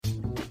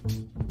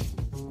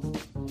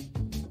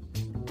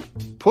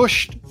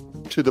pushed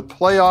to the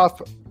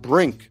playoff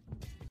brink.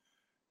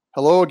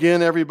 Hello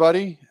again,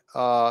 everybody.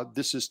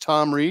 This is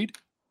Tom Reed,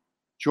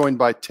 joined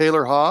by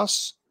Taylor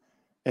Haas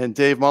and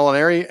Dave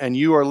Molinari, and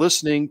you are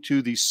listening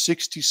to the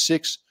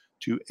 66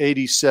 to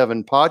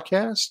 87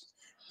 podcast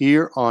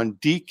here on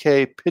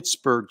DK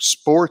Pittsburgh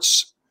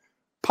Sports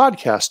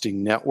Podcasting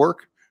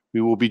Network.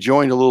 We will be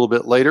joined a little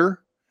bit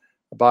later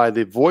by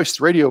the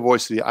radio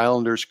voice of the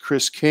Islanders,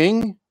 Chris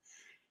King.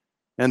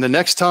 And the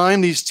next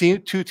time these two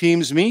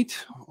teams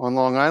meet on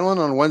Long Island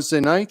on Wednesday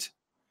night,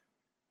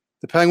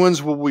 the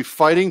Penguins will be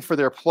fighting for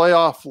their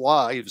playoff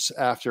lives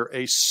after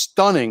a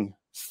stunning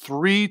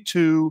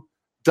 3-2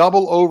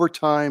 double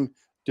overtime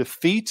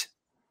defeat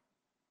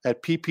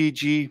at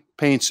PPG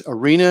Paints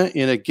Arena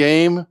in a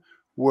game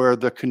where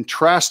the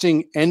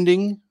contrasting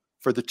ending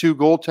for the two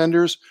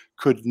goaltenders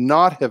could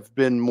not have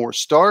been more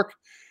stark.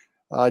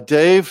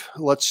 Dave,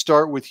 let's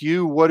start with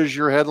you. What is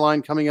your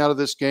headline coming out of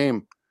this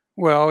game?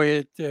 Well,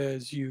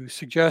 as you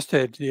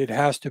suggested, it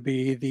has to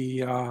be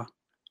the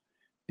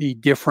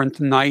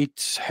different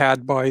nights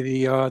had by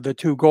the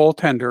two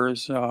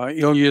goaltenders.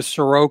 Ilya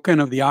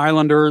Sorokin of the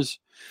Islanders,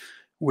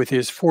 with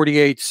his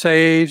 48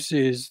 saves,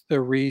 is the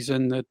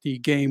reason that the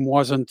game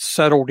wasn't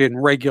settled in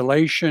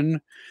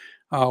regulation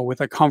with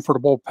a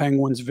comfortable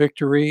Penguins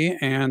victory,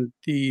 and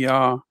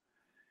the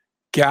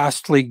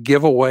ghastly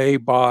giveaway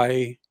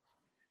by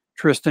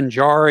Tristan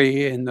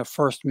Jarry in the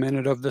first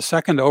minute of the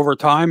second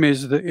overtime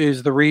is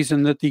the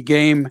reason that the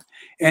game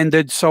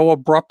ended so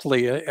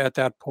abruptly at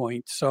that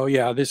point. So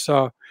yeah, this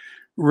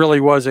really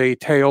was a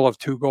tale of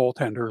two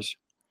goaltenders.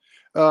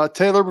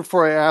 Taylor,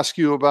 before I ask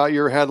you about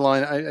your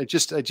headline, I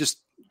just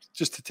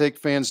to take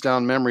fans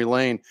down memory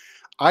lane,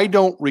 I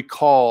don't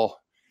recall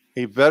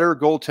a better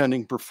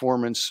goaltending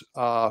performance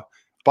by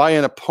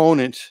an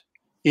opponent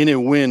in a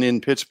win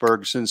in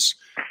Pittsburgh since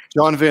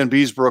John Van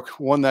Beesbroek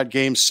won that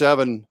game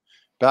 7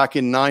 back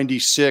in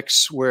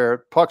 96,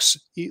 where pucks,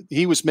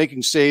 he was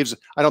making saves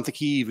I don't think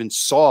he even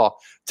saw.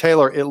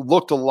 Taylor, it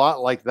looked a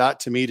lot like that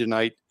to me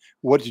tonight.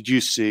 What did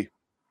you see?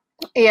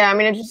 Yeah, I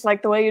mean, it's just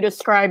like the way you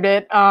described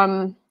it.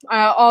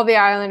 All the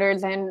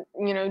Islanders and,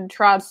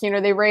 Trotz,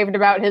 they raved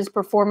about his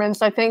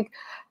performance. I think,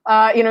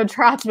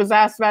 Trotz was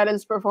asked about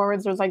his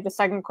performance. It was like the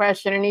second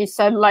question. And he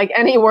said, like,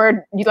 any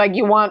word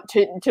you want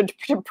to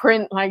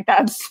print, like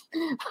that's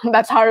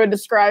how I would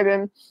describe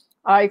him.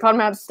 He called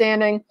him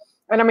outstanding.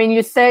 And I mean,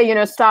 you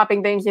say,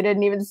 stopping things you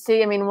didn't even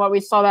see. I mean, what we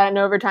saw that in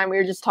overtime, we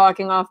were just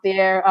talking off the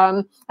air,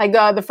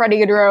 the Freddie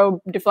Gaudreau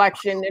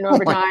deflection in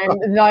overtime,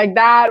 like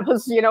that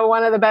was,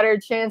 one of the better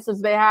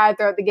chances they had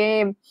throughout the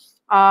game.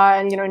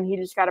 And he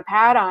just got a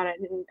pad on it.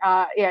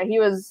 And he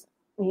was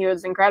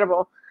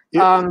incredible.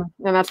 And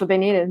that's what they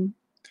needed.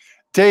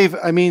 Dave,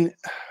 I mean,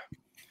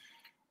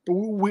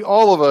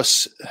 all of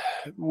us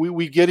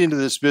get into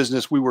this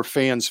business. We were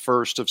fans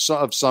first of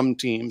some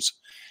teams.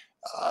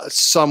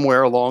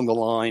 Somewhere along the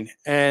line.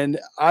 And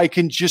I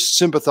can just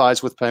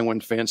sympathize with Penguin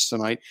fans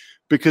tonight,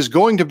 because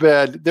going to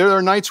bed, there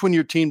are nights when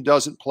your team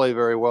doesn't play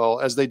very well,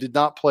 as they did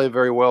not play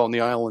very well in the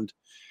Island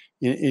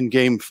in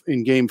game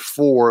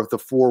 4 of the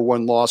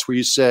 4-1 loss, where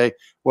you say,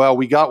 well,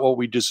 we got what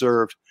we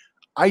deserved.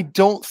 I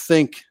don't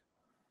think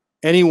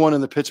anyone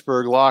in the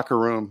Pittsburgh locker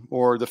room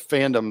or the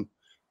fandom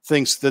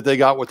thinks that they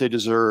got what they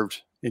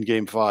deserved in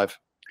game 5.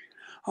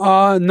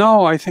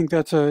 No, I think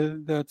that's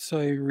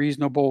a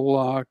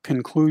reasonable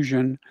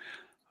conclusion.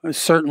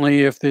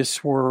 Certainly, if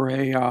this were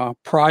a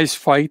prize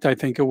fight, I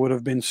think it would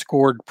have been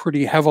scored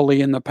pretty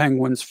heavily in the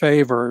Penguins'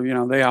 favor.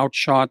 They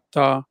outshot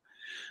the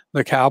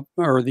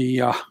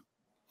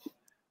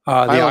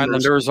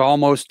Islanders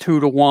almost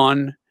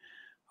 2-1,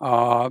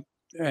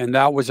 and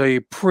that was a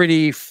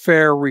pretty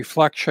fair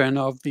reflection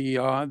of the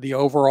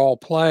overall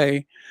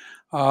play.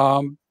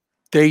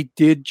 They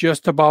did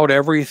just about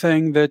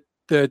everything that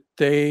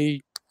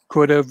they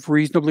could have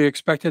reasonably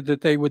expected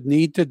that they would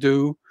need to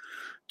do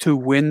to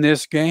win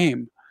this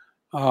game.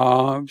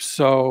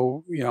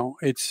 So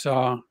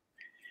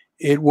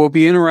it will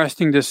be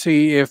interesting to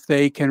see if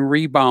they can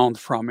rebound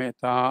from it.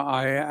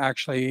 I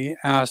actually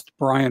asked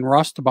Brian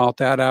Rust about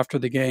that after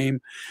the game,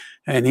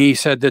 and he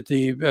said that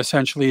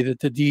essentially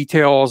the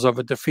details of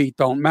a defeat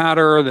don't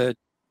matter, that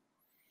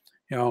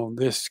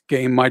this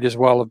game might as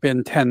well have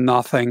been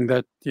 10-0,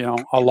 that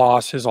a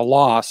loss is a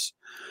loss.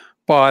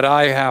 But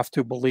I have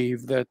to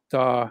believe that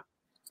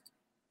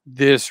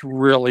this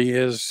really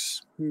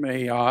is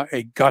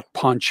a gut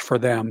punch for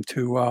them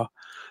to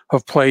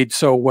have played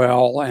so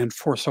well and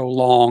for so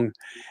long,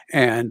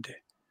 and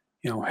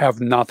have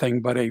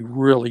nothing but a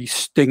really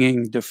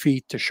stinging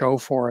defeat to show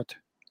for it.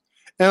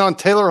 And on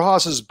Taylor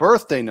Haas's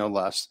birthday, no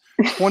less,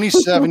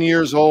 27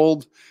 years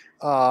old.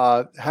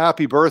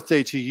 Happy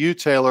birthday to you,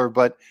 Taylor!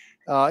 But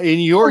in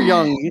your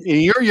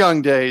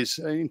young days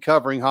in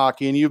covering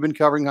hockey, and you've been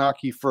covering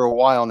hockey for a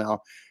while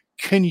now,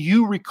 can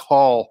you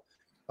recall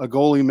a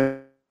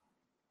goalie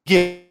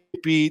get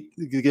beat,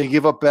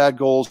 give up bad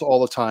goals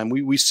all the time?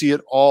 We see it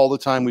all the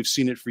time. We've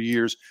seen it for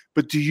years.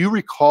 But do you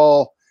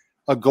recall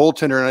a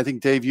goaltender, and I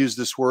think Dave used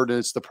this word, and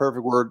it's the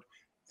perfect word,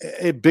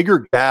 a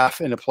bigger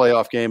gaffe in a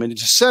playoff game, and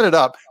to set it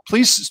up,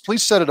 please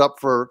set it up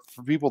for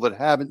people that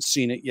haven't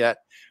seen it yet.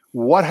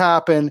 What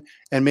happened,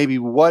 and maybe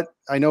what,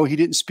 I know he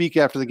didn't speak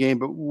after the game,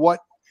 but what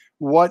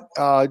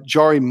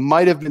Jarry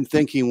might have been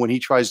thinking when he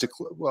tries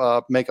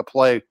to make a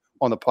play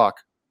on the puck.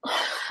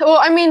 Well,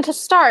 I mean, to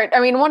start, I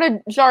mean, one of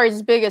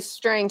Jarry's biggest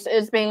strengths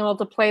is being able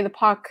to play the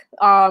puck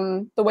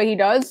the way he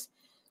does.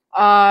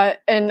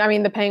 And I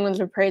mean, the Penguins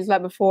have praised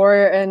that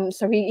before. And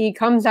so he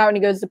comes out and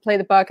he goes to play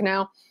the puck.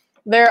 Now,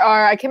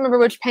 I can't remember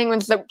which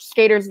Penguins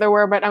skaters there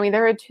were, but I mean,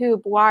 there are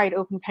two wide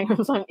open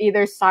Penguins on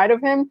either side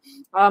of him,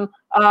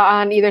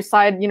 on either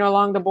side,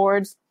 along the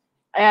boards.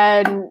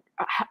 And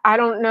I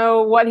don't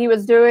know what he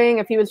was doing,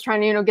 if he was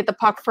trying to, get the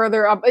puck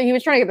further up. He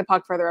was trying to get the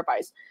puck further up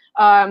ice.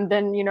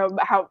 Then,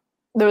 how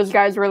those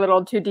guys were a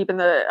little too deep in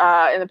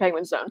the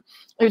Penguin zone.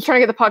 He was trying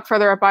to get the puck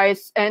further up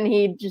ice, and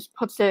he just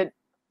puts it,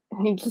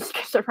 and he just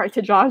gives it right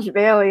to Josh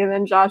Bailey, and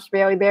then Josh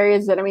Bailey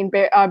buries it. I mean,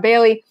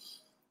 Bailey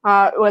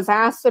was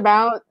asked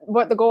about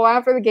what the goal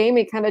after the game.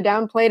 He kind of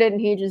downplayed it, and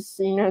he just,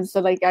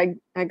 said like, I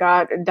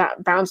got a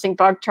bouncing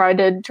puck, tried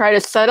to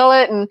settle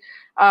it, and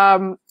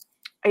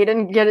he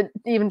didn't get it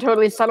even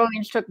totally settled. He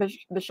just took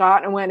the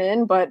shot and went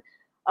in. But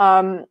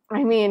I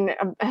mean,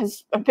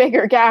 as a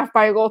bigger gaffe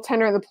by a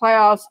goaltender in the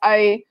playoffs,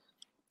 I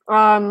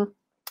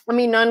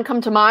mean, none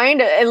come to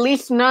mind, at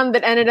least none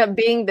that ended up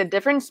being the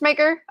difference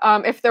maker.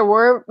 If there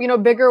were,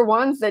 bigger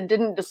ones that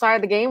didn't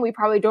decide the game, we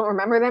probably don't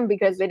remember them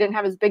because they didn't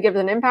have as big of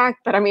an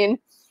impact. But I mean,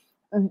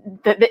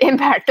 the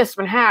impact this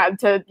one had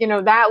to,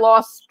 that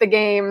lost the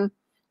game,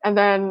 and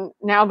then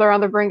now they're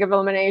on the brink of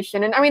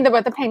elimination. And I mean,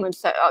 but the Penguins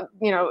said,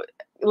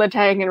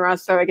 Letang and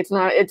Russ, so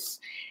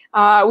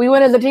we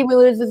win as a team, we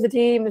lose as a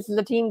team. This is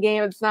a team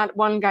game. It's not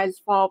one guy's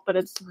fault, but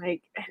it's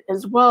like,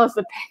 as well as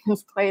the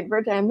Penguins played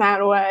Britain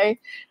that way,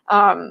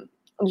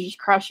 it's just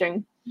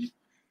crushing.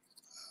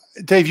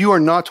 Dave, you are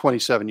not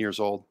 27 years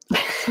old.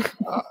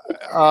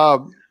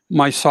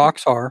 My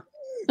socks are.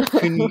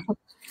 Can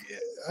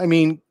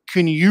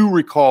you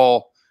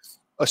recall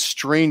a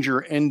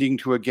stranger ending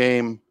to a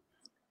game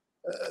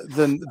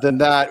than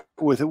that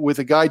with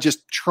a guy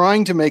just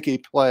trying to make a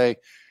play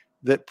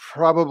that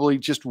probably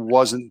just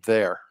wasn't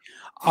there?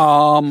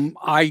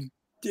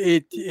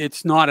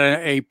 It's not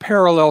a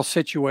parallel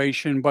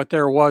situation, but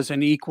there was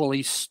an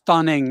equally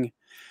stunning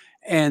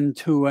end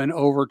to an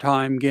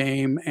overtime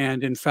game,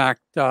 and in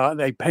fact,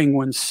 a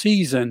Penguins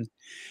season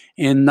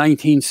in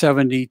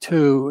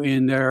 1972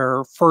 in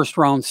their first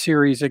round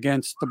series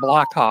against the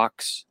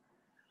Blackhawks,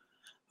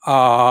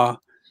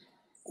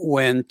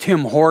 when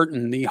Tim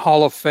Horton, the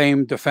Hall of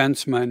Fame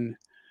defenseman,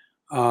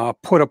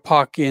 put a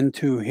puck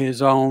into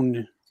his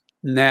own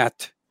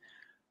net.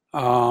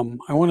 I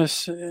want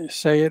to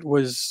say it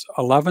was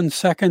 11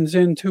 seconds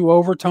into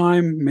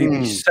overtime,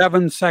 maybe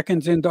 7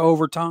 seconds into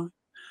overtime.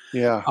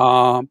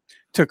 Yeah.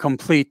 To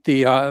complete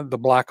the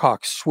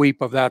Blackhawks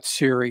sweep of that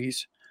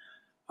series.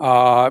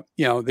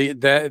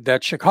 That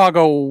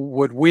Chicago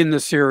would win the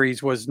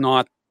series was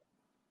not,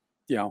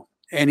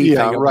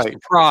 anything of a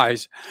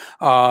surprise.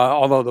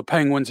 Although the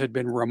Penguins had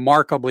been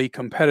remarkably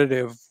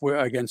competitive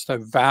against a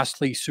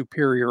vastly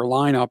superior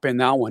lineup in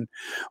that one.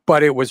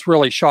 But it was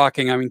really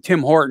shocking. I mean,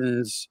 Tim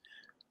Horton's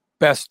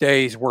best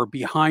days were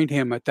behind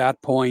him at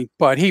that point,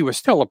 but he was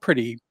still a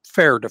pretty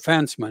fair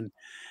defenseman.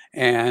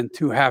 And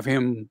to have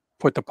him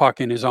put the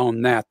puck in his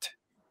own net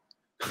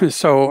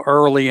so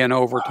early in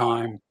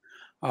overtime,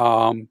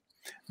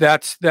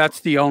 that's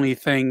the only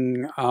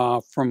thing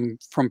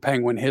from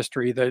Penguin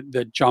history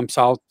that jumps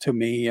out to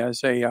me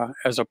as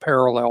a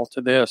parallel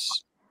to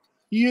this.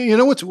 You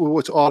know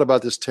what's odd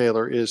about this,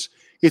 Taylor, is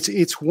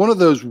it's one of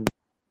those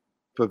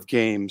of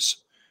games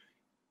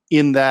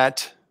in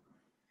that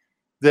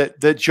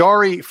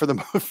Jarry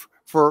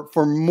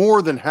for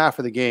more than half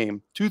of the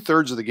game,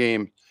 2/3 of the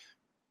game,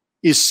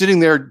 is sitting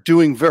there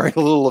doing very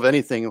little of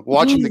anything,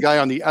 watching the guy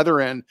on the other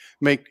end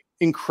make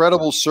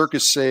incredible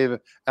circus save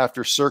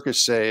after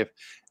circus save.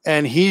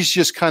 And he's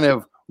just kind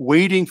of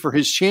waiting for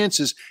his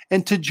chances.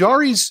 And to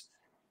Jarry's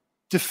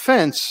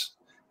defense,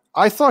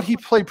 I thought he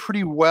played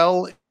pretty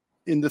well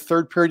in the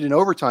third period in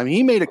overtime.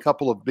 He made a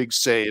couple of big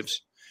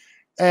saves.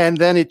 And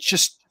then it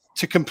just,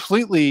 to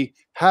completely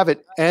have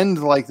it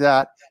end like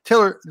that.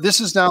 Taylor,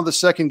 this is now the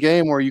second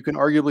game where you can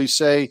arguably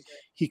say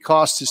he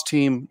cost his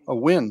team a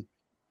win.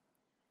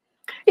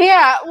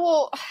 Yeah,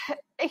 well,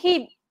 I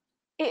think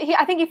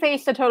he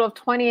faced a total of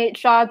 28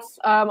 shots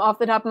off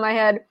the top of my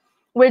head,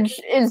 which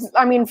is,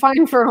 I mean,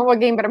 fine for a whole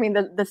game, but I mean,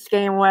 this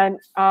game went,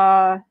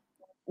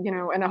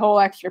 in a whole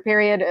extra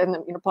period and,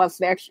 plus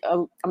the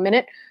extra a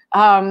minute.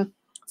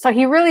 So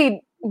he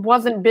really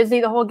wasn't busy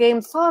the whole game.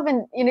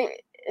 Sullivan,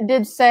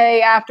 did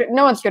say after,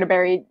 no one's going to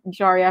bury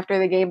Jarry after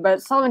the game,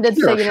 but Sullivan did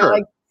say,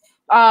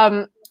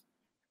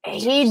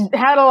 he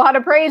had a lot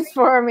of praise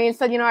for him. He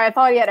said, I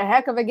thought he had a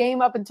heck of a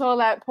game up until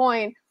that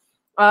point.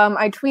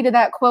 I tweeted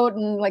that quote,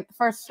 and the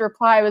first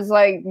reply was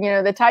like,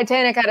 the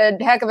Titanic had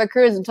a heck of a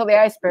cruise until the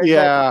iceberg.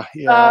 Yeah.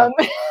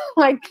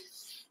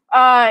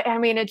 I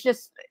mean, and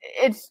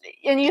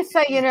you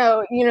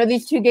say,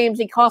 these two games,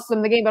 he cost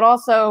them the game, but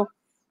also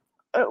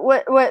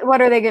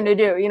what are they going to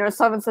do? You know,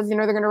 Sullivan says, you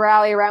know, they're going to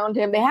rally around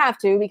him. They have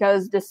to,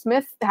 because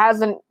DeSmith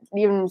hasn't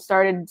even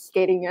started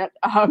skating yet.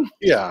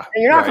 Yeah,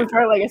 and you're not going to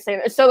start like a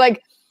sailor. So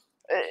like,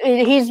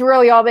 he's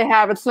really all they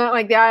have. It's not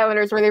like the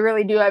Islanders where they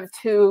really do have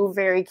two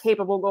very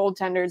capable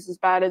goaltenders, as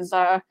bad as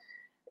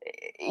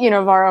you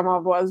know,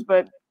 Varlamov was,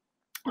 but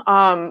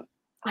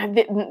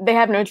they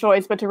have no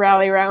choice but to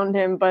rally around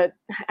him. But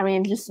I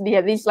mean, just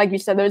these, like you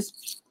said,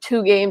 those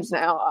 2 games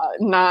now,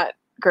 not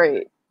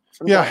great.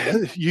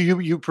 Yeah,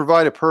 you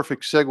provide a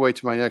perfect segue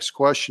to my next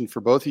question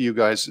for both of you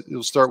guys.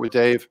 We'll start with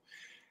Dave.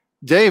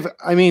 Dave,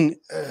 I mean,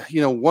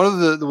 you know, one of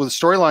the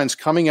storylines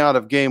coming out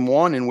of Game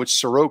 1, in which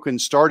Sorokin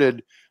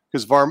started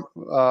because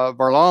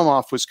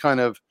Varlamov was kind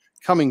of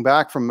coming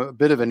back from a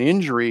bit of an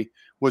injury,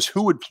 was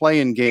who would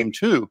play in Game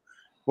 2.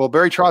 Well,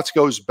 Barry Trotz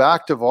goes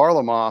back to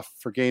Varlamov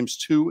for Games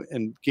 2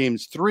 and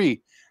Games 3.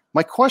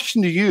 My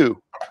question to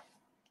you,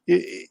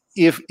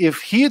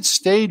 if he had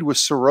stayed with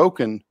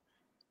Sorokin,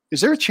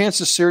 is there a chance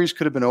the series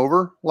could have been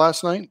over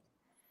last night?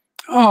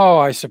 Oh,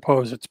 I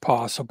suppose it's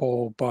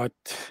possible, but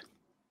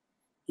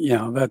you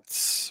know,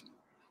 that's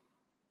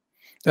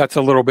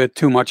a little bit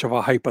too much of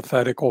a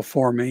hypothetical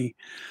for me.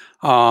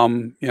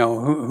 You know,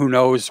 who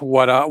knows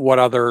what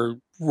other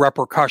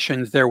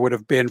repercussions there would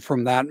have been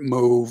from that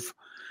move,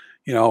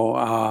 you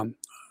know,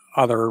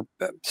 other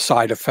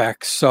side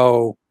effects.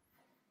 So,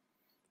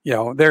 you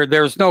know,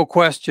 there's no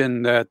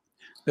question that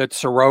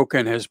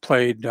Sorokin has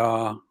played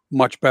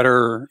much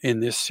better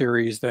in this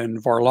series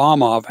than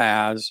Varlamov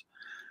has,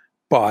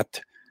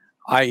 but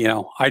I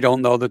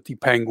don't know that the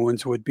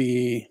Penguins would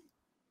be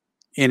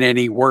in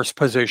any worse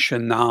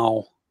position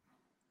now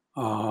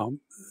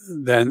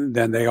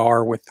than they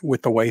are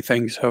with the way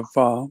things have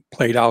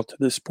played out to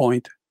this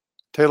point.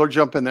 Taylor,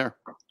 jump in there.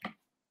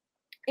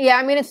 Yeah,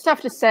 I mean, it's tough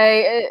to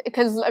say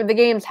because the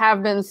games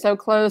have been so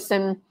close,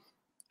 and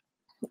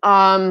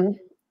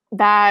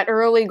that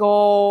early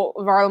goal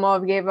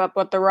Varlamov gave up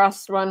with the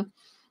Rust one.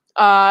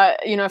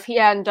 You know, if he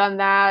hadn't done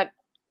that,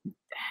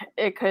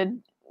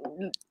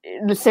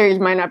 the series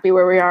might not be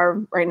where we are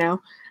right now.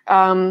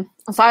 So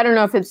I don't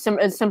know if it's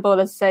as simple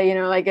to say, you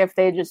know, like if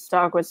they just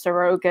stuck with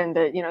Sorokin,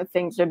 that, you know,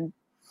 things would,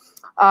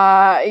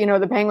 you know,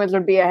 the Penguins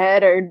would be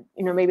ahead, or,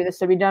 you know, maybe this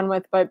would be done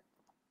with. But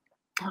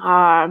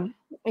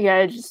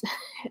yeah,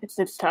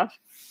 it's tough.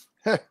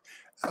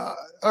 All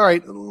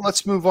right,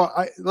 let's move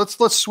on.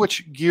 Let's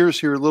switch gears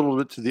here a little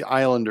bit to the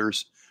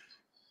Islanders.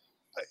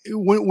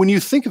 When you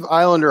think of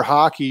Islander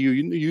hockey,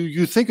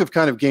 you think of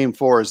kind of Game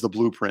 4 as the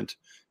blueprint.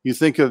 You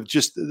think of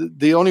just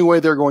the only way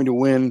they're going to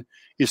win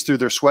is through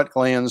their sweat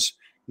glands.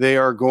 They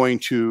are going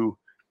to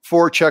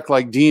forecheck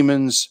like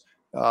demons,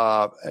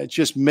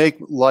 just make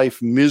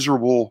life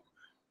miserable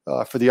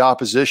for the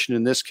opposition,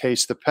 in this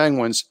case, the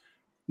Penguins.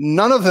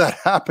 None of that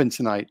happened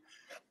tonight.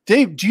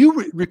 Dave, do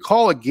you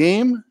recall a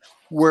game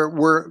where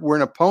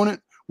an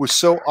opponent was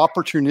so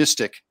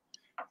opportunistic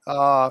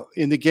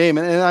in the game?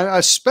 And I'm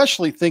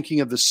especially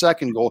thinking of the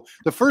second goal.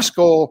 The first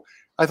goal,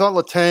 I thought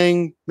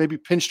Letang maybe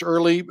pinched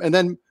early, and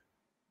then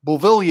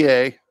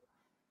Beauvillier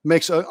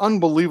makes an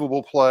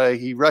unbelievable play.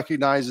 He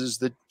recognizes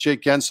that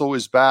Jake Gensel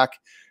is back.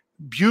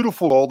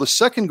 Beautiful goal. The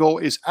second goal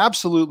is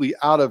absolutely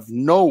out of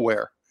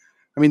nowhere.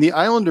 I mean, the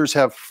Islanders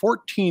have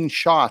 14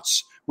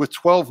 shots with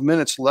 12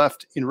 minutes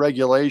left in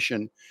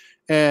regulation.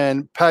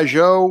 And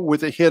Pajot,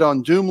 with a hit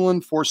on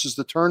Dumoulin, forces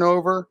the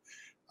turnover.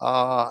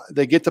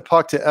 They get the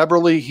puck to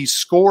Eberle. He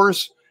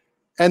scores.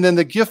 And then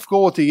the gift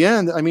goal at the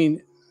end. I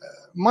mean,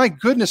 my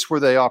goodness, were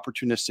they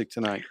opportunistic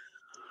tonight?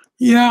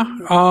 Yeah.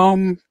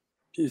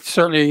 It's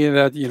certainly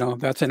that, you know,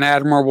 that's an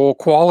admirable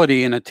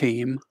quality in a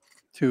team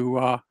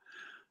to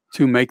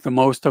make the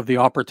most of the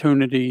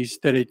opportunities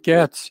that it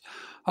gets.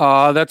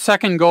 That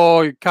second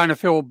goal, you kind of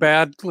feel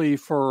badly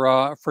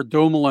for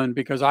Dumoulin,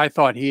 because I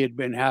thought he had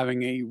been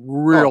having a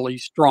really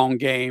strong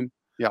game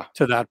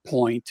to that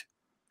point.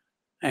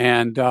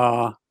 And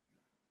to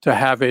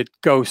have it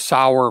go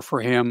sour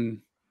for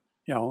him,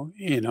 you know,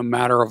 in a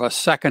matter of a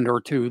second or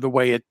two, the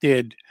way it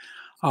did,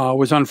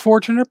 was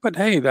unfortunate. But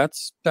hey,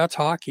 that's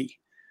hockey.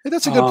 Hey,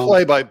 that's a good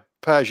play by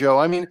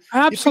Pajot. I mean,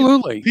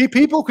 absolutely,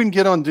 people can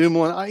get on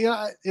Dumoulin.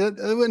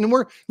 And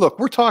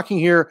we're talking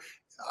here.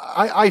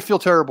 I feel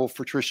terrible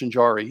for Tristan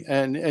Jarry,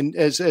 and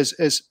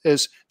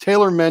as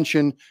Taylor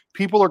mentioned,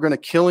 people are going to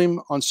kill him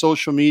on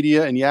social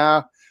media, and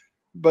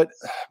but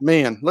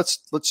man,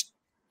 let's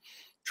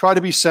try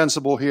to be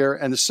sensible here.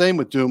 And the same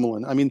with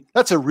Dumoulin. I mean,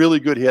 that's a really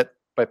good hit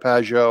by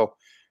Pajot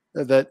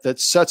that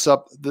sets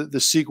up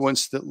the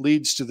sequence that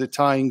leads to the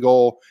tying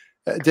goal.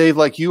 Dave,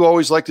 like you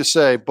always like to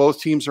say,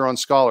 both teams are on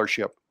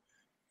scholarship.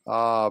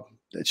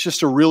 It's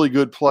just a really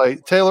good play.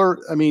 Taylor,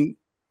 I mean,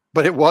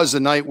 but it was a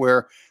night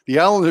where the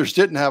Islanders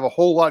didn't have a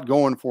whole lot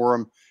going for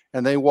them,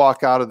 and they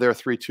walk out of there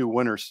 3-2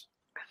 winners.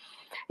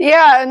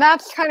 Yeah, and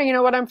that's kind of, you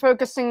know, what I'm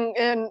focusing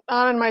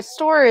on in my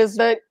story is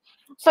that,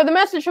 so the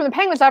message from the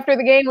Penguins after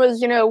the game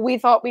was, you know, we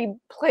thought we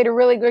played a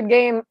really good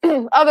game.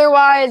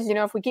 Otherwise, you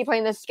know, if we keep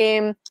playing this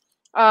game,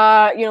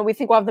 you know, we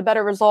think we'll have the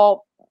better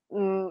result,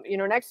 you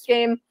know, next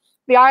game.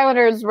 The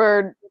Islanders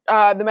were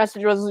the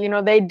message was,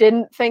 they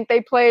didn't think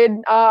they played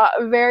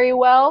very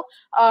well,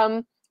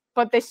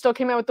 but they still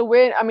came out with the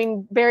win. I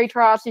mean, Barry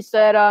Trotz, he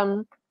said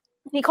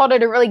he called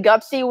it a really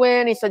gutsy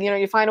win. He said,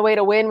 you find a way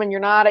to win when you're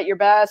not at your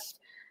best.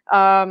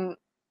 I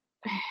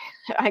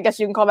guess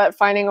you can call that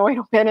finding a way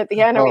to win at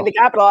the end. I mean, they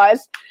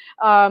capitalized.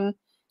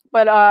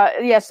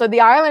 But so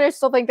the Islanders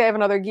still think they have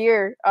another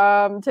gear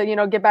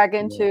to, get back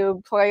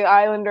into play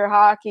Islander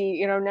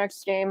hockey,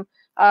 next game,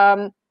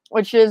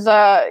 which is,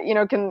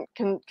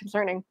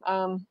 concerning.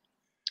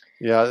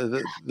 Yeah,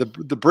 the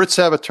Brits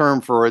have a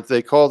term for it.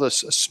 They call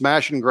this a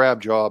smash and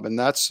grab job, and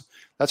that's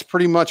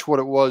pretty much what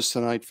it was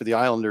tonight for the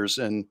Islanders.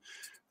 And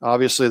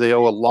obviously, they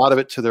owe a lot of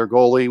it to their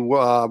goalie.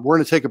 We're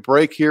going to take a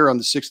break here on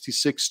the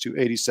 66 to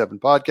 87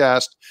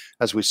 podcast.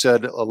 As we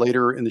said,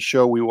 later in the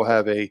show, we will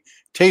have a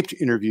taped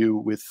interview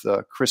with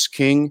Chris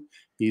King.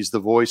 He's the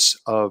voice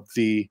of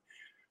the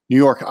New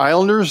York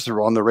Islanders.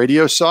 They're on the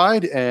radio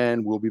side,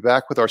 and we'll be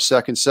back with our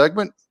second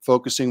segment,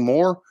 focusing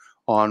more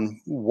on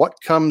what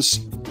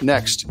comes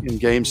next in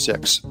Game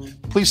 6.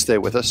 Please stay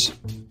with us.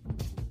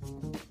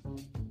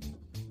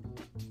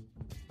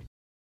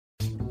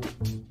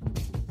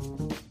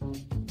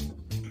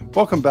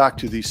 Welcome back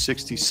to the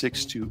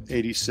 66 to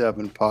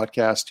 87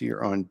 podcast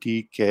here on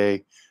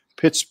DK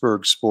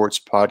Pittsburgh Sports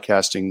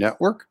Podcasting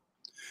Network.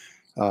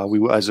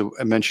 As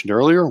I mentioned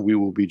earlier, we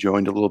will be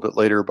joined a little bit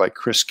later by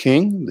Chris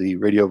King, the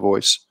radio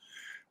voice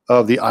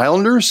of the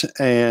Islanders.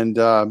 And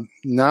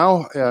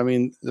now, I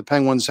mean, the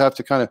Penguins have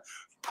to kind of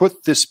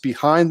put this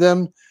behind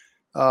them.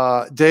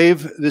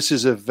 Dave, this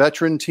is a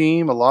veteran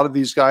team. A lot of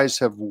these guys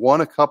have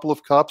won a couple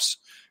of cups.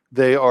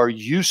 They are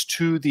used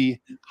to the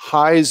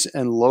highs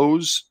and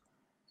lows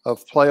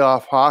of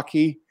playoff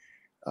hockey.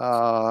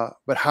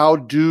 But how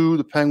do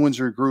the Penguins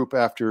regroup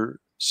after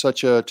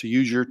such a, to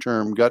use your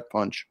term, gut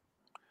punch?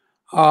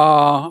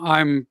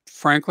 I'm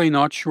frankly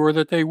not sure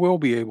that they will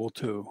be able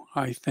to.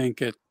 I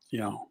think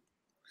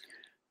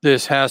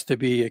this has to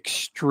be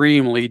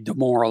extremely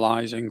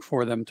demoralizing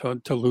for them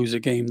to lose a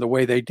game the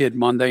way they did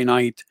Monday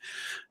night,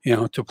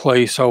 to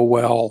play so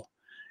well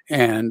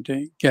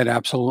and get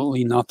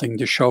absolutely nothing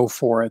to show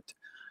for it.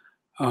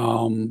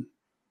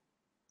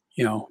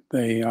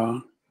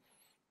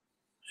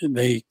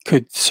 They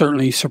could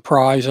certainly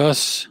surprise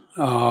us,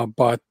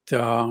 but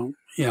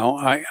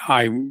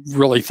I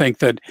really think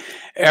that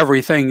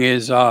everything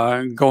is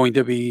going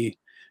to be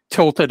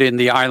tilted in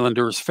the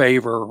Islanders'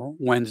 favor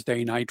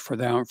Wednesday night for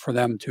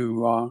them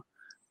to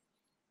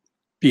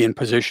be in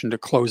position to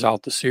close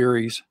out the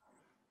series.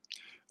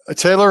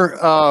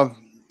 Taylor,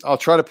 I'll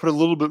try to put a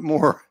little bit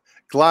more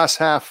glass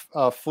half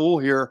full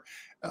here.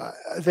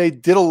 They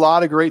did a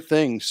lot of great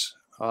things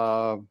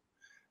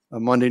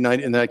Monday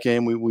night in that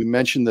game. We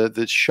mentioned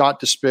the shot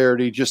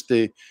disparity, just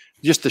the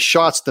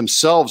shots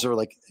themselves are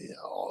like,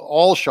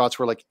 all shots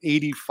were like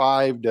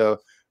 85 to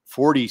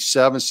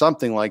 47,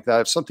 something like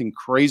that, something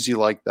crazy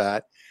like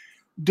that.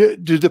 Do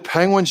the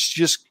Penguins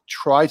just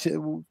try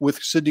to,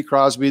 with Sidney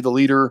Crosby, the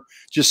leader,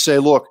 just say,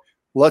 look,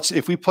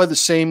 if we play the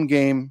same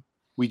game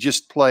we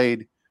just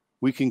played,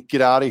 we can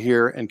get out of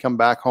here and come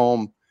back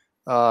home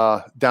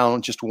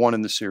down just one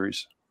in the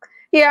series?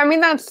 Yeah, I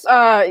mean, that's,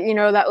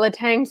 that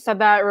Letang said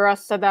that,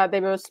 Russ said that, they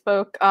both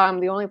spoke,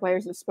 the only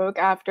players that spoke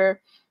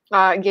after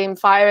Game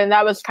 5, and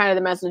that was kind of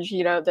the message,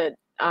 that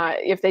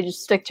if they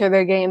just stick to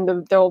their game,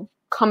 they'll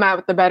come out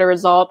with the better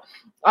result.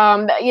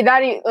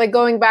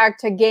 Going back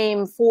to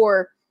Game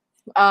 4,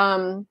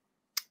 when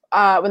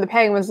the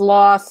Penguins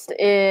lost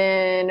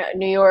in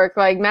New York,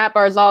 like Matt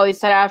Barzal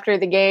said after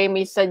the game,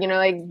 he said,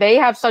 they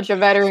have such a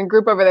veteran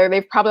group over there,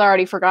 they've probably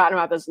already forgotten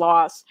about this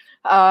loss.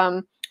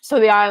 So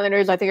the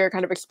Islanders, I think, are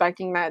kind of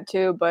expecting that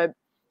too, but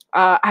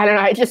I don't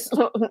know. I just,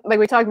 like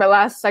we talked about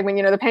last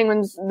segment, the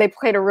Penguins, they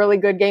played a really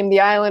good game. The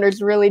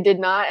Islanders really did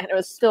not, and it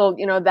was still,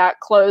 that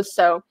close.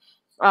 So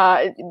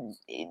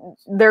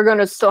they're going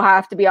to still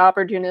have to be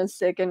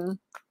opportunistic and,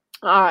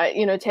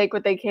 take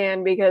what they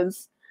can,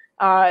 because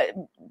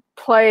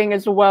playing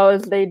as well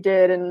as they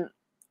did, and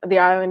the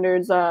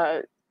Islanders,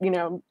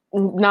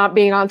 not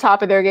being on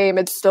top of their game,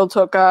 it still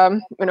took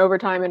an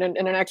overtime and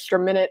an extra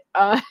minute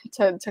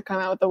to come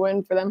out with the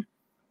win for them.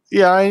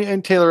 Yeah,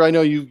 and Taylor, I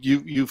know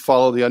you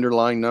follow the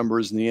underlying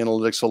numbers and the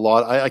analytics a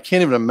lot. I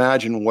can't even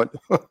imagine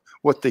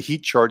what the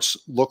heat charts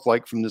look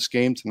like from this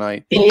game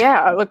tonight.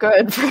 Yeah, look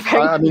good.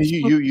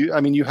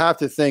 You have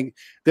to think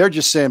they're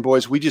just saying,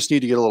 boys, we just need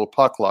to get a little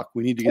puck luck.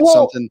 We need to get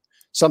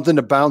something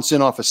to bounce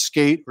in off a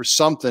skate or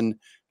something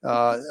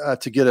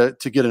to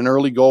get an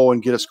early goal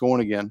and get us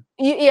going again.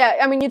 Yeah,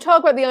 I mean, you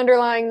talk about the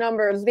underlying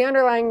numbers. The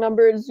underlying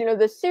numbers,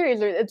 this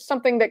series, it's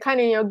something that kind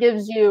of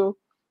gives you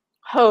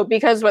hope,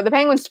 because the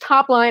Penguins'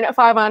 top line at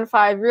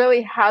 5-on-5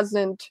 really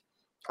hasn't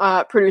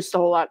produced a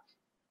whole lot.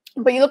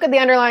 But you look at the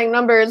underlying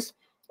numbers,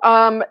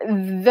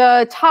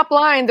 the top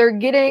line, they're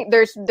getting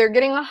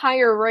a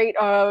higher rate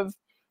of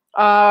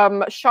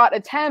shot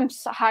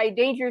attempts, high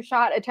danger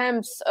shot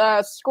attempts,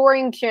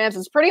 scoring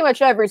chances, pretty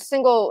much every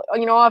single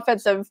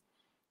offensive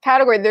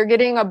category. They're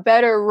getting a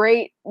better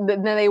rate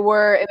than they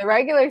were in the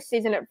regular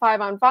season at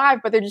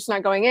 5-on-5, but they're just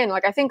not going in.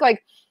 I think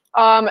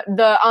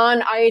The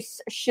on ice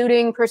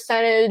shooting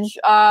percentage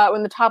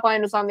when the top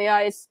line was on the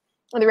ice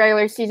in the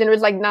regular season, it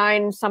was like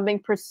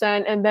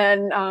 9-something%, and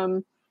then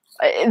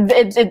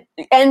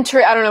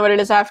enter. I don't know what it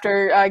is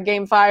after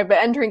Game 5, but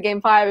entering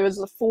Game 5, it was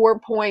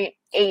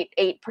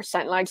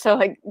 4.88%. Like so,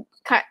 like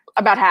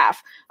about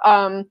half.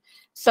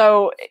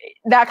 So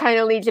that kind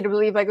of leads you to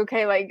believe, like,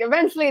 okay, like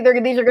eventually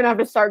these are going to have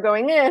to start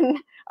going in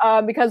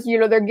because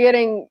they're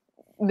getting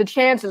the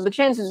chances. The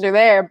chances are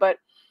there, but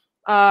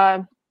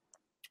I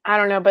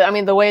don't know. But I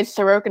mean, the way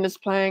Sorokin is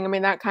playing, I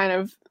mean, that kind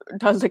of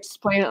does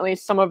explain at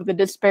least some of the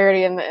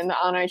disparity in the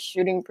on ice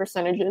shooting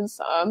percentages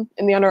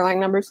in the underlying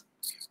numbers.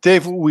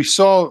 Dave, we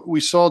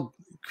saw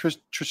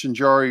Tristan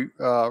Jarry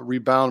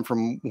rebound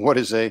from what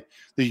is the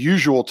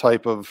usual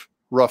type of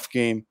rough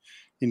game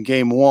in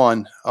Game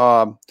 1.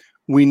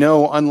 We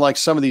know, unlike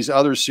some of these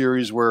other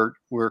series where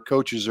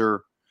coaches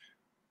are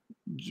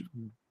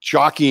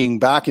jockeying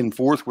back and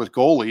forth with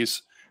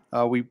goalies,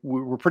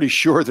 we're pretty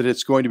sure that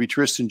it's going to be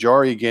Tristan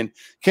Jarry again.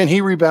 Can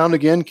he rebound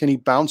again? Can he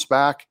bounce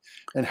back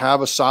and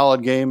have a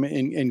solid game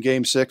in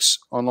Game 6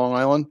 on Long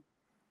Island?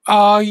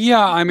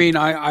 Yeah, I mean,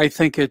 I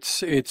think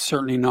it's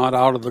certainly not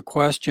out of the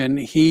question.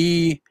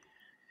 He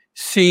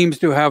seems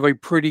to have a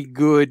pretty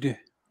good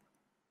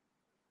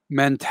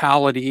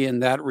mentality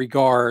in that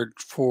regard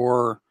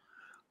for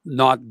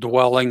not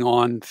dwelling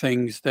on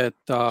things that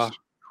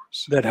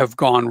have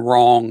gone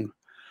wrong.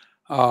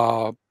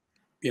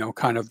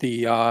 Kind of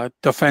the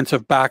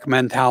defensive back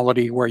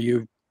mentality where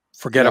you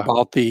forget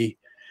about the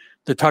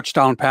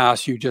touchdown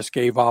pass you just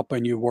gave up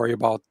and you worry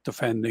about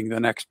defending the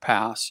next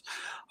pass.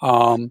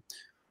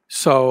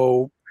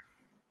 So,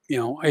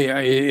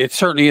 it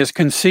certainly is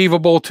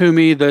conceivable to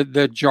me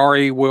that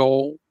Jarry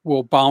will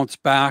bounce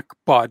back,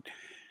 but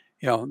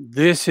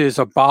this is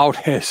about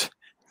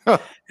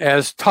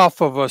as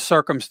tough of a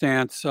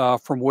circumstance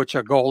from which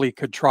a goalie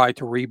could try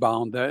to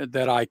rebound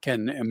that I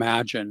can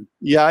imagine.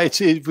 Yeah,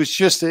 it's an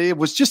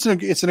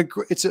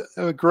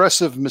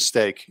aggressive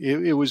mistake.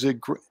 It was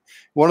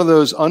one of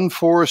those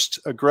unforced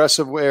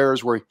aggressive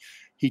errors where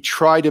he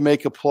tried to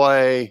make a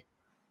play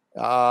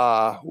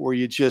where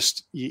you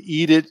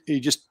eat it, you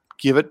just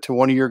give it to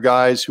one of your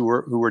guys who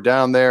were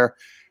down there,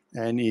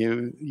 and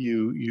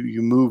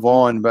you move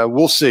on. But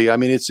we'll see. I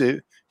mean, it's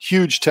a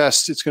huge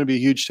test. It's going to be a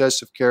huge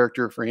test of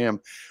character for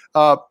him.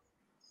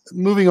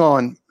 Moving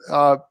on,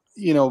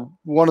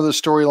 one of the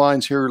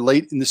storylines here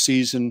late in the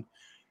season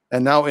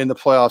and now in the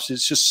playoffs,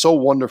 it's just so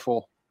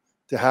wonderful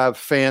to have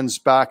fans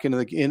back in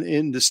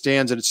the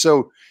stands. And it's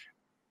so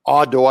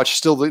odd to watch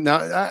still. Now,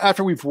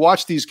 after we've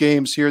watched these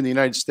games here in the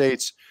United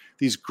States,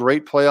 these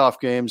great playoff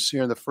games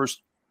here in the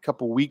first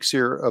couple weeks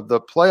here of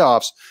the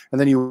playoffs, and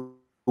then you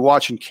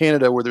watch in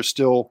Canada where they're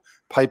still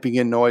piping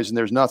in noise and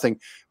there's nothing.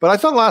 But I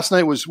thought last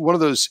night was one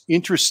of those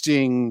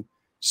interesting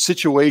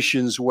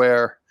situations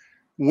where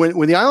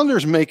when the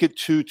Islanders make it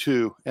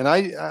 2-2, and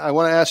I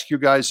want to ask you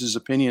guys'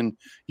 opinion.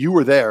 You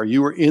were there.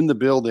 You were in the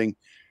building.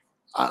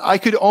 I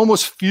could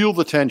almost feel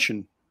the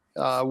tension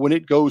when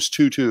it goes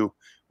 2-2,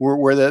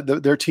 where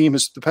their team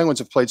the Penguins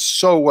have played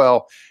so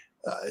well.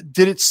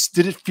 Did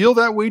it feel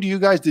that way to you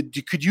guys?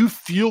 Could you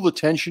feel the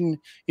tension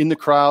in the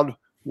crowd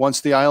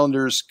once the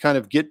Islanders kind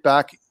of get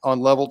back on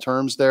level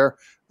terms there?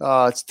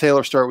 It's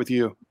Taylor, start with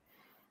you.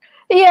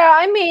 Yeah,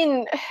 I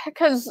mean,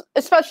 because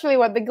especially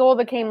the goal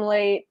that came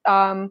late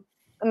in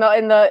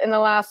the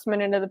last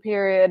minute of the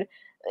period,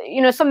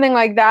 something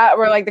like that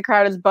where like the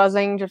crowd is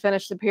buzzing to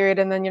finish the period,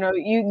 and then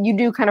you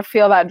do kind of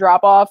feel that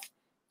drop off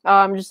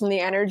just in the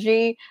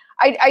energy.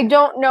 I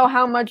don't know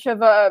how much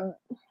of a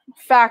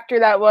factor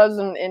that was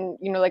in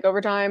like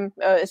overtime,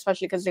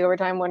 especially because the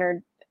overtime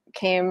winner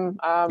came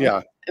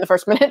in the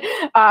first minute,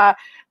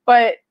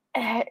 but.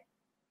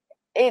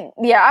 I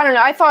don't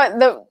know. I thought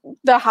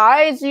the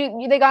highs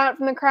they got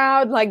from the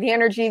crowd, like the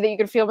energy that you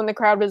could feel when the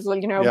crowd was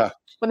when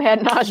they had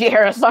Najee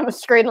Harris on the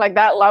screen, like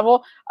that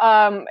level,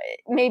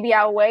 maybe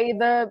outweigh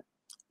the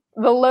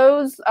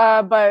lows.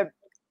 But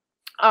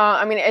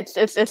I mean,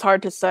 it's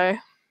hard to say.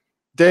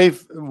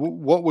 Dave,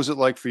 what was it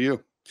like for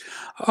you?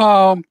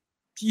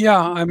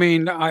 Yeah, I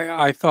mean,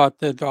 I thought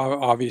that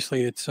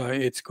obviously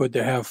it's good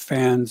to have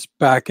fans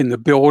back in the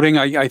building.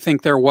 I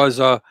think there was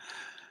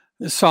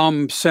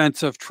some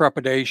sense of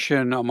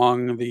trepidation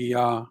among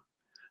the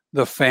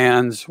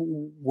fans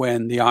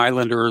when the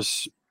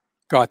Islanders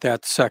got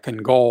that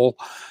second goal,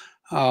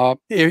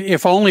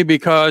 if only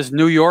because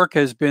New York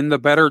has been the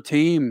better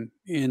team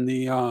in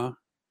the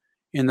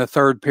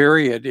third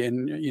period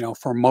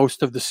for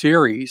most of the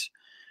series.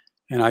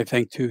 And I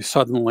think to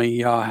suddenly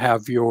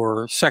have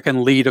your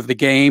second lead of the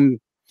game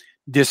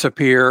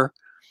disappear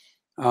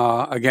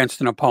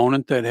against an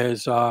opponent that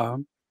has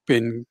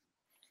been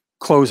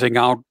closing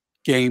out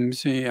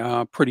games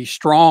pretty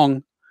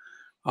strong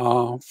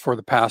for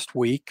the past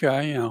week.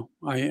 I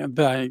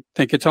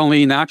think it's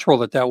only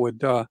natural that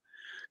would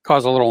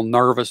cause a little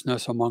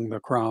nervousness among the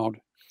crowd.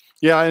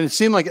 Yeah, and it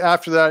seemed like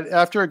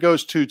after it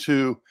goes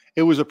 2-2,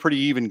 it was a pretty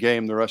even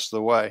game the rest of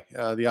the way.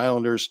 The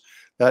Islanders,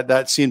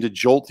 that seemed to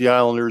jolt the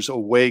Islanders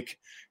awake.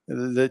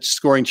 the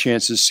scoring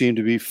chances seem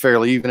to be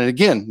fairly even. And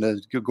again,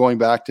 going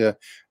back to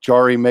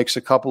Jarry makes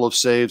a couple of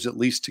saves at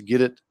least to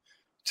get it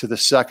to the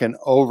second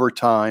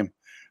overtime.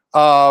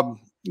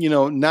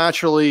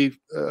 Naturally,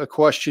 a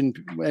question: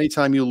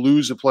 anytime you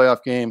lose a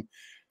playoff game,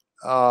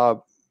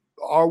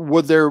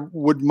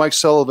 would Mike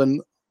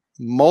Sullivan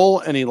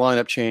mull any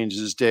lineup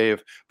changes,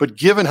 Dave? But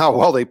given how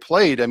well they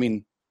played, I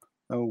mean,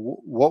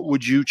 what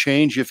would you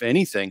change, if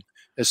anything,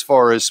 as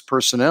far as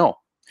personnel?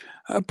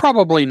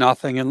 Probably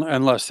nothing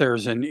unless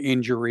there's an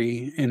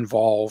injury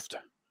involved,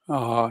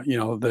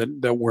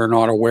 that we're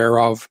not aware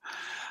of.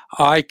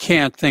 I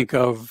can't think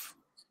of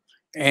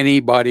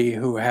anybody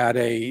who had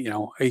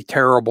a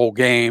terrible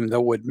game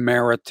that would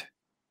merit,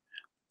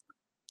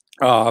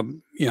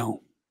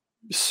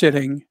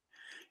 sitting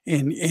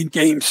in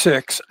Game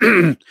 6.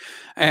 And,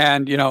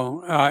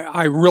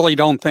 I really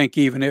don't think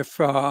even if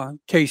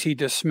Casey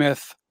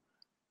DeSmith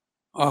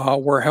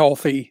were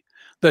healthy,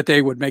 that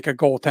they would make a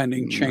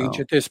goaltending change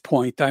at this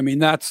point. I mean,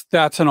 that's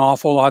an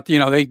awful lot.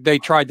 They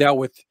tried that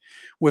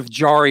with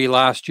Jarry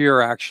last year,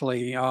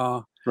 actually.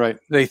 Right.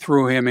 They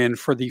threw him in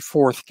for the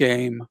fourth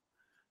game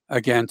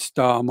against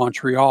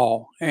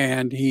Montreal,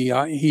 and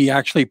he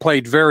actually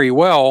played very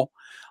well.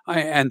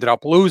 I ended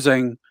up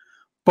losing,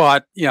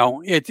 but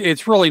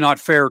it's really not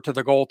fair to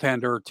the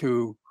goaltender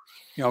to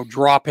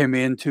drop him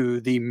into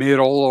the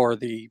middle or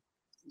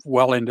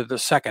into the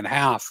second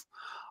half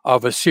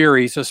of a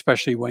series,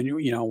 especially when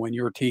when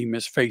your team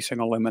is facing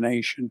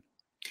elimination.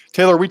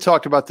 Taylor, we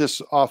talked about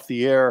this off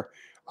the air.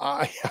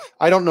 I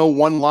don't know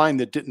one line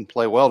that didn't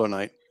play well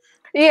tonight.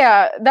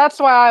 Yeah, that's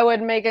why I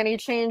wouldn't make any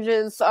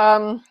changes.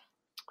 Talking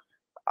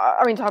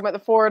about the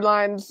forward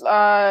lines,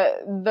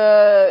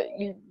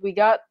 we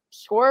got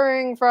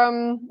scoring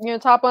from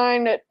top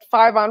line at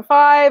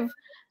 5-on-5.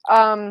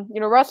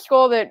 Russ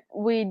goal that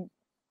we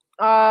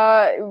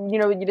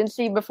you didn't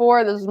see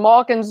before. This is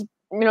Malkin's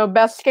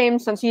best game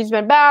since he's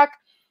been back.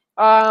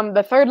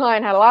 The third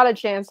line had a lot of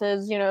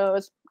chances. It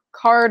was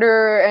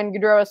Carter and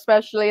Gaudreau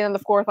especially, and the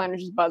fourth line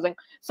was just buzzing.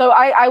 So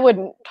I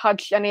wouldn't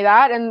touch any of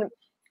that. And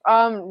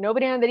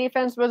nobody on the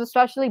defense was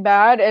especially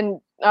bad, and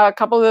a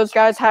couple of those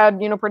guys had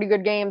pretty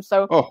good games.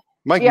 So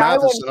Mike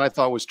Matheson I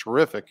thought was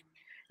terrific.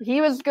 He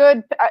was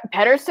good.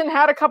 Pedersen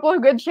had a couple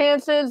of good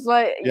chances.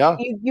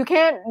 You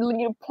can't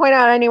point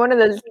out any one of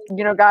those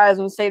guys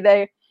and say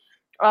they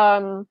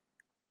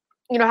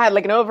had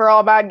like an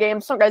overall bad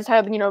game. Some guys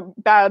had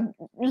bad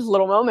just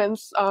little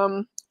moments.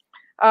 And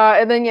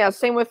then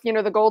same with the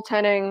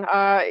goaltending.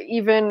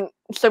 Even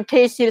so,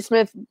 Casey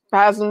DeSmith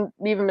hasn't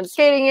even been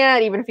skating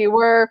yet. Even if he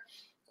were,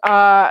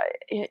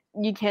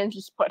 you can't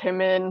just put him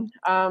in.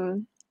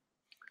 And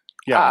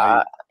you're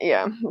not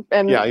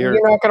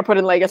going to put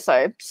in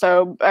Legasite.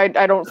 So I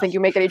don't think you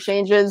make any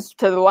changes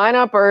to the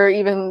lineup or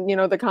even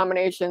the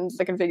combinations,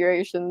 the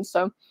configurations.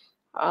 So.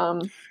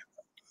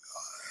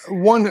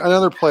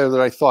 Another player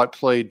that I thought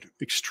played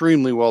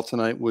extremely well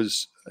tonight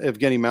was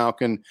Evgeny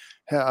Malkin.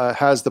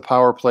 Has the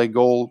power play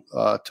goal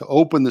to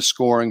open the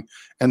scoring,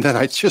 and then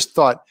I just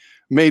thought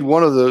made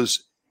one of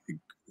those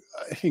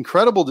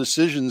incredible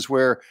decisions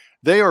where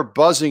they are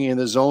buzzing in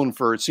the zone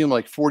for it seemed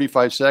like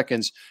 45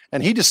 seconds,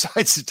 and he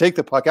decides to take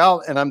the puck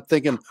out, and I'm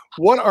thinking,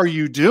 what are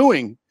you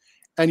doing?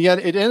 And yet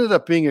it ended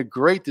up being a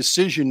great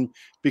decision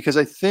because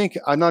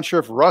I'm not sure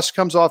if Russ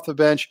comes off the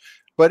bench,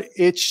 but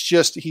it's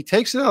just he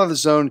takes it out of the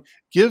zone,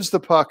 gives the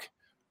puck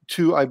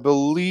to, I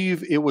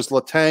believe it was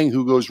Letang,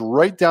 who goes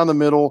right down the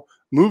middle,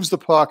 moves the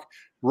puck.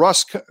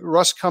 Russ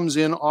comes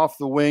in off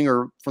the wing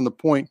or from the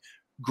point.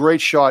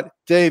 Great shot.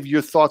 Dave,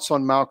 your thoughts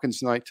on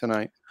Malkin's night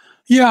tonight?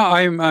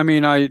 Yeah,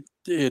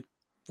 it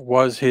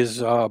was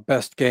his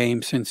best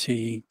game since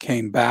he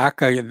came back.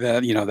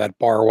 That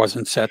bar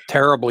wasn't set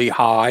terribly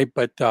high,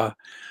 but I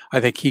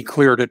think he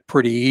cleared it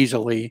pretty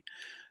easily.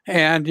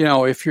 And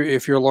if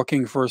you're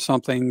looking for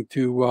something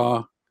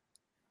to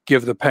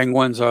give the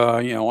Penguins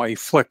a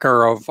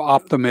flicker of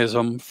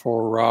optimism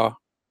for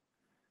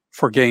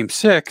Game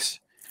 6,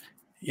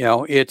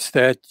 it's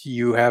that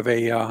you have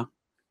a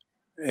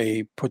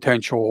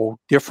potential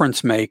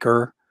difference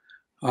maker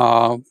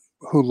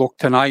who looked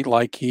tonight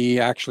like he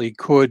actually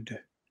could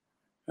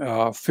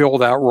fill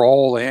that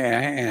role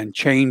and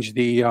change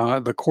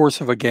the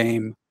course of a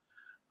game,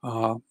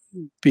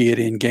 be it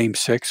in Game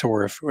 6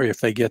 or if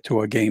they get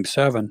to a Game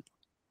 7.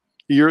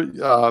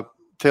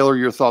 Taylor,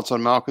 your thoughts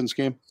on Malkin's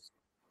game?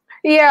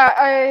 Yeah,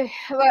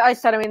 I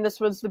said, this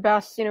was the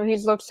best,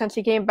 he's looked since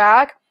he came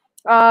back.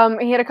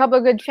 He had a couple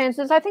of good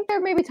chances. I think there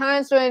may be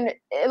times when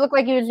it looked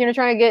like he was,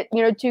 trying to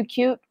get, too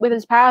cute with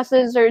his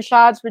passes or his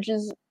shots, which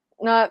is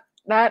not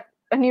that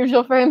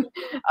unusual for him.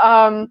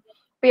 I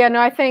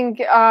think,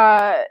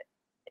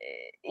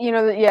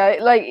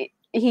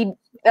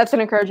 that's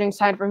an encouraging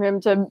sign from him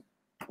to,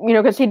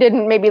 because he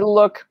didn't maybe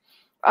look,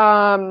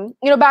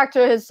 back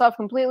to his self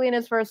completely in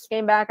his first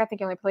game back. I think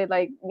he only played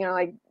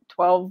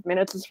 12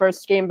 minutes his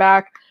first game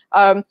back.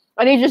 And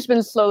he's just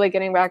been slowly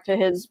getting back to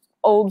his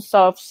old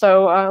self.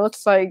 So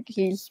looks like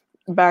he's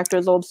back to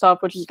his old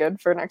self, which is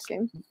good for next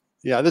game.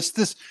 Yeah, this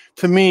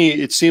to me,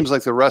 it seems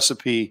like the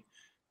recipe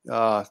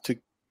to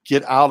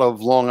get out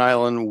of Long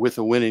Island with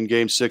a win in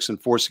Game 6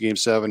 and force a Game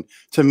 7,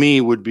 to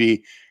me, would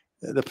be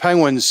the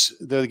Penguins.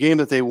 The game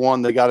that they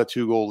won, they got a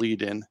 2-goal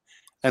lead in.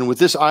 And with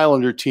this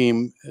Islander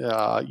team,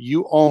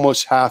 you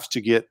almost have to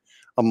get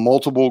a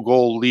multiple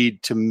goal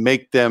lead to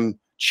make them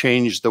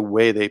change the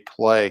way they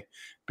play.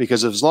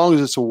 Because as long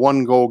as it's a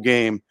 1-goal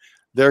game,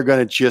 they're going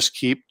to just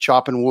keep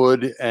chopping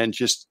wood and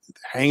just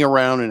hang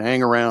around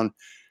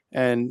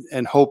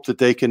and hope that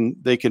they can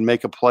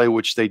make a play,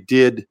 which they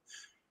did.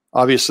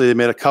 Obviously, they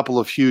made a couple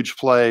of huge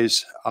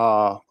plays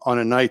on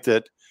a night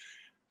that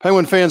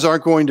Penguin fans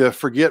aren't going to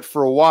forget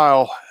for a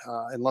while,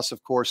 unless,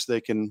 of course, they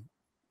can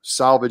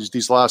salvage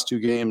these last 2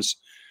 games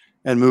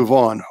and move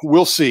on.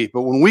 We'll see.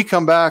 But when we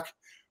come back,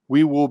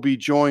 we will be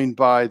joined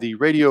by the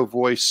radio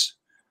voice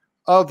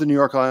of the New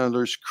York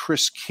Islanders,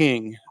 Chris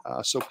King.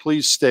 So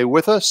please stay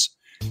with us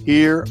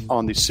here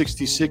on the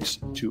 66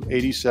 to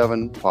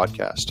 87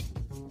 podcast.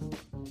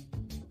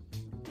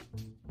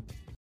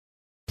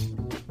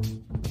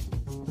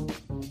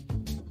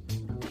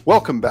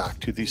 Welcome back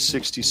to the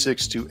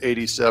 66 to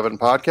 87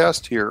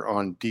 podcast here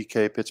on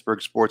DK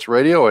Pittsburgh Sports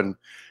Radio. And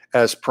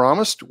as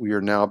promised, we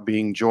are now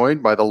being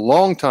joined by the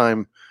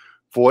longtime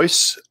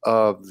voice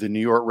of the New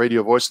York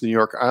radio voice of the New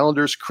York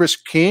Islanders, Chris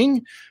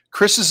King.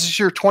 Chris, this is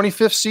your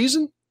 25th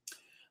season?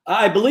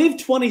 I believe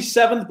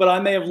 27th, but I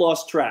may have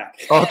lost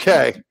track.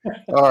 Okay.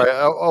 All right.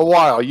 A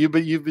while. You've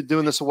been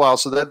doing this a while.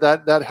 So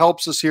that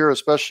helps us here,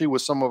 especially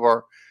with some of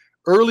our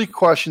early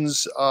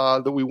questions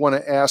that we want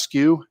to ask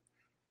you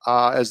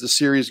as the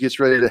series gets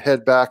ready to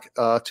head back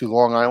to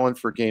Long Island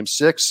for Game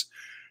 6.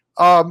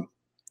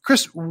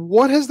 Chris,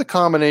 what has the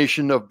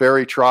combination of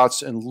Barry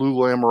Trotz and Lou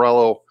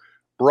Lamoriello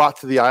brought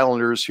to the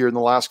Islanders here in the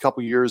last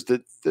couple of years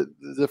that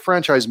the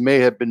franchise may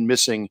have been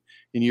missing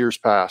in years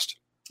past?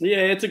 Yeah,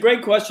 it's a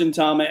great question,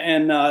 Tom.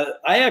 And I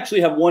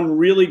actually have one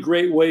really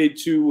great way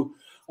to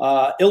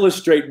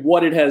illustrate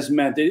what it has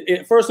meant.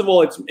 First of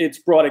all, it's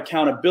brought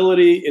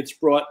accountability, it's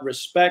brought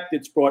respect,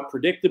 it's brought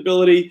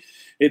predictability,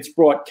 it's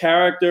brought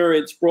character,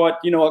 it's brought,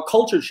 a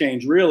culture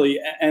change, really.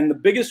 And the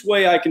biggest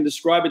way I can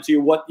describe it to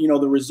you, what,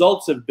 the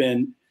results have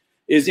been,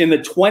 is in the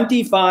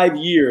 25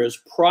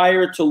 years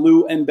prior to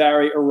Lou and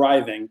Barry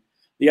arriving,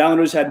 the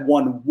Islanders had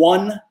won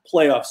 1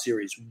 playoff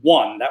series.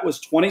 1. That was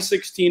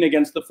 2016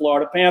 against the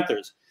Florida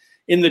Panthers.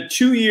 In the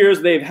 2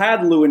 years they've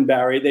had Lou and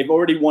Barry, they've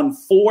already won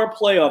 4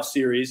 playoff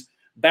series.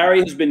 Barry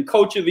has been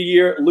Coach of the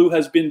Year. Lou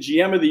has been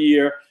GM of the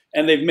Year.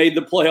 And they've made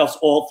the playoffs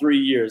all 3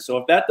 years. So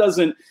if that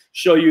doesn't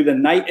show you the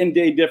night and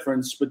day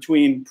difference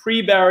between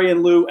pre-Barry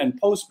and Lou and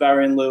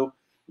post-Barry and Lou,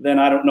 then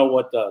I don't know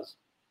what does.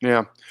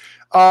 Yeah.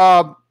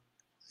 On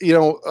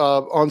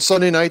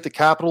Sunday night, the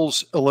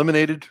Capitals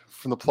eliminated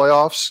from the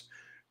playoffs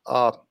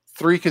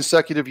 3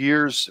 consecutive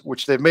years,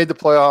 which they've made the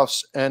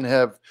playoffs and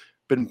have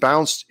been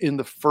bounced in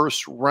the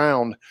first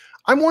round.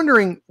 I'm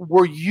wondering,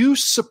 were you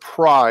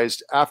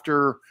surprised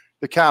after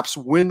the Caps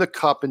win the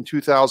Cup in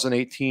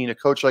 2018, a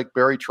coach like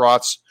Barry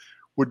Trotz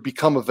would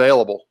become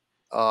available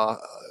on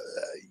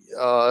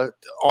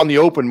the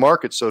open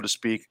market, so to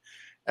speak?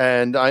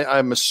 And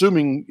I'm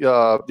assuming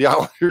the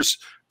Islanders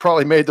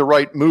probably made the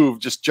right move,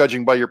 just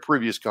judging by your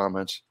previous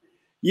comments.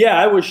 Yeah,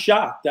 I was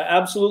shocked,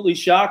 absolutely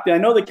shocked. I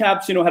know the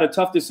Caps, had a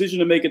tough decision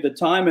to make at the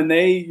time, and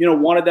they,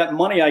 wanted that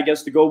money, I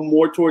guess, to go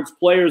more towards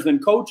players than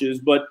coaches.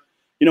 But,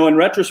 in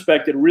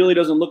retrospect, it really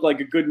doesn't look like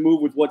a good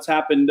move with what's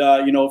happened,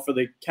 for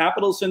the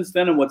Capitals since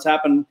then and what's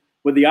happened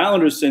with the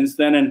Islanders since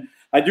then. And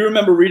I do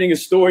remember reading a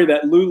story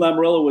that Lou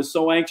Lamoriello was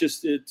so anxious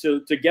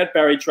to get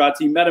Barry Trotz,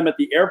 he met him at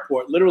the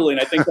airport, literally.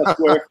 And I think that's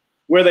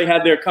where they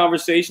had their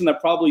conversation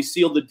that probably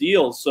sealed the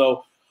deal.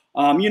 So,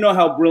 you know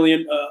how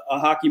brilliant a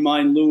hockey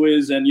mind Lou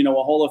is, and, a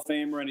Hall of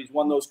Famer, and he's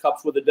won those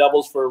cups with the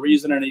Devils for a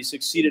reason, and he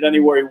succeeded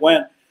anywhere he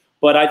went.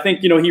 But I think,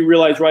 he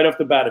realized right off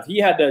the bat, if he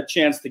had the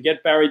chance to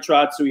get Barry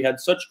Trotz, who he had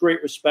such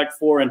great respect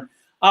for, and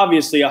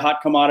obviously a hot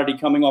commodity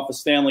coming off a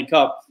Stanley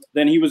Cup,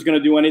 then he was going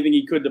to do anything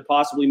he could to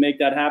possibly make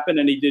that happen,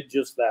 and he did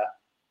just that.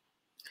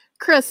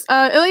 Chris,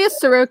 Ilya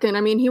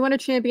Sorokin, he won a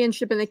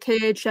championship in the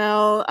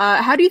KHL.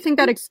 How do you think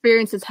that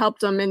experience has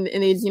helped him in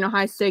these,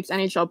 high-stakes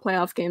NHL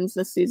playoff games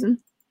this season?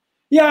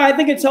 Yeah, I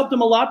think it's helped him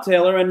a lot,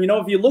 Taylor. And,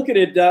 if you look at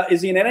it,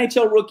 is he an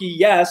NHL rookie?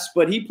 Yes,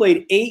 but he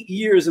played 8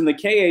 years in the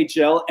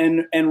KHL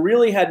and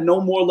really had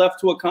no more left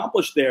to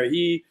accomplish there.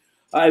 He,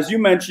 as you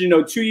mentioned,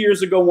 2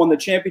 years ago won the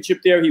championship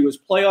there. He was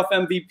playoff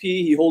MVP.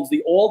 He holds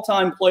the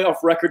all-time playoff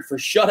record for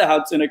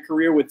shutouts in a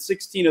career with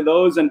 16 of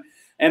those. And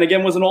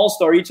again, was an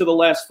all-star each of the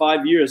last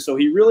 5 years. So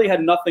he really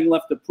had nothing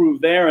left to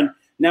prove there. And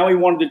now he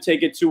wanted to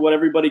take it to what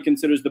everybody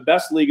considers the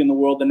best league in the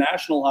world, the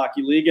National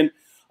Hockey League. And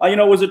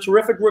it was a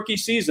terrific rookie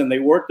season. They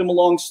worked him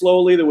along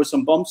slowly. There were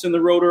some bumps in the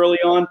road early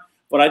on,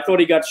 but I thought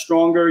he got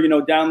stronger,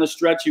 down the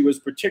stretch. He was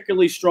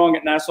particularly strong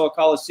at Nassau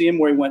Coliseum,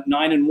 where he went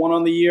 9-1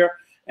 on the year.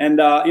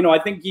 And, I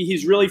think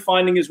he's really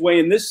finding his way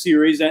in this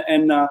series,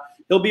 and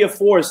he'll be a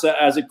force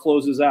as it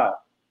closes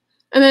out.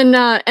 And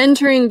then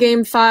entering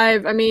Game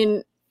 5,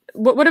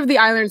 what have the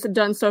Islanders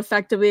done so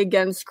effectively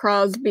against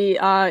Crosby,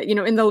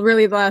 in the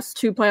really last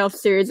 2 playoff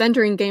series?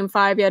 Entering Game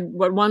 5, he had,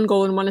 1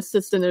 goal and 1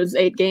 assist in those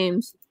 8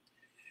 games?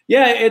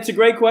 Yeah, it's a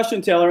great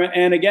question, Taylor.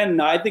 And again,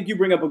 I think you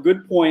bring up a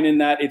good point in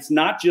that it's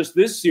not just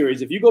this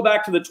series. If you go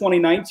back to the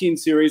 2019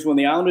 series when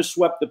the Islanders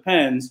swept the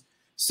Pens,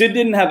 Sid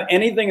didn't have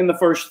anything in the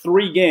first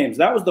 3 games.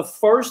 That was the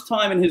first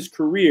time in his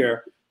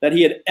career that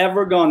he had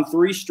ever gone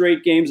 3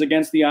 straight games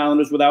against the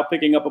Islanders without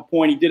picking up a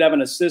point. He did have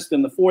an assist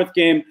in the 4th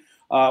game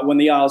when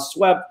the Isles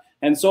swept.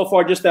 And so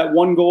far, just that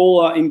 1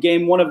 goal in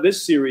game 1 of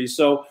this series.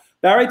 So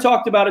Barry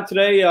talked about it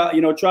today.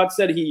 Trotz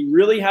said he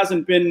really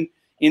hasn't been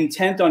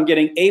intent on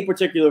getting a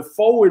particular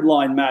forward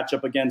line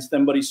matchup against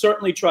them, but he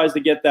certainly tries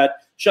to get that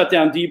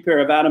shutdown D pair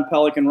of Adam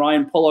Pelech and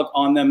Ryan Pulock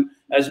on them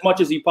as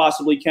much as he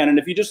possibly can. And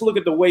if you just look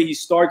at the way he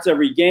starts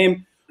every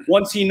game,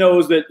 once he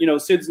knows that,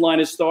 Sid's line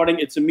is starting,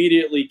 it's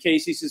immediately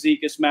Casey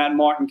Cizikas, Matt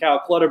Martin,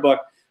 Cal Clutterbuck,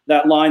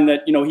 that line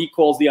that, he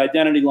calls the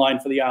identity line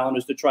for the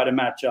Islanders to try to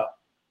match up.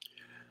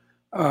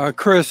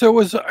 Chris, it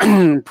was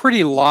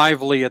pretty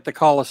lively at the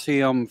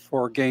Coliseum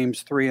for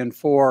games 3 and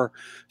 4,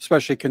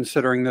 especially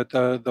considering that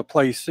the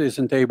place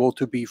isn't able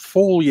to be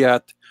full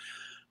yet.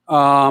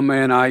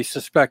 And I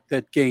suspect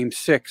that game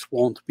 6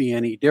 won't be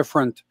any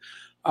different.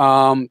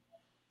 But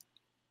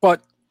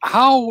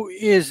how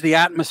is the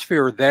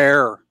atmosphere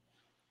there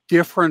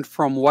different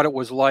from what it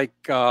was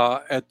like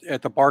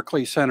at the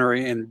Barclays Center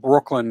in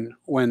Brooklyn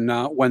when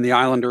the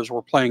Islanders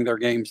were playing their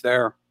games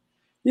there?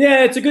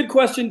 Yeah, it's a good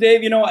question,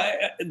 Dave.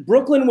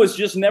 Brooklyn was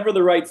just never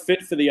the right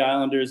fit for the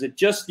Islanders. It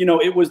just,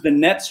 it was the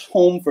Nets'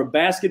 home for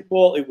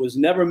basketball. It was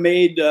never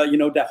made,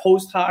 to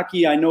host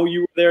hockey. I know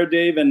you were there,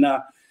 Dave, and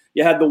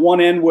you had the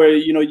one end where,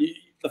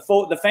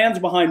 the fans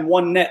behind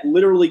one net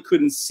literally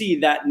couldn't see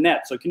that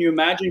net. So can you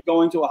imagine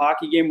going to a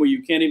hockey game where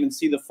you can't even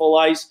see the full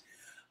ice?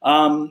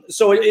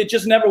 So it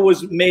just never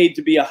was made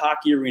to be a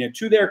hockey arena.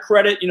 To their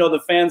credit,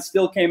 the fans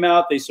still came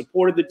out. They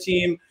supported the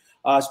team.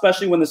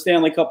 Especially when the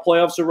Stanley Cup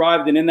playoffs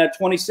arrived. And in that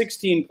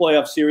 2016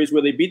 playoff series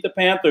where they beat the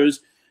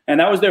Panthers, and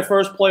that was their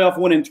first playoff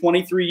win in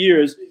 23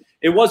 years,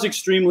 it was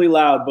extremely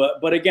loud.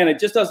 But again, it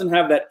just doesn't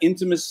have that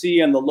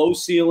intimacy and the low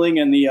ceiling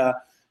and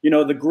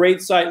the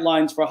great sight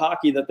lines for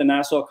hockey that the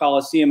Nassau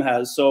Coliseum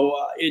has. So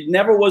it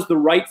never was the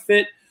right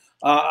fit.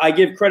 I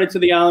give credit to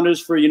the Islanders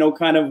for,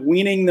 kind of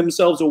weaning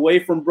themselves away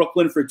from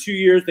Brooklyn for 2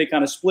 years. They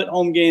kind of split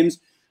home games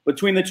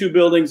between the 2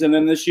 buildings. And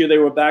then this year they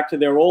were back to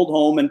their old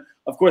home. And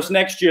of course,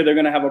 next year they're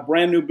going to have a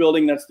brand new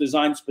building that's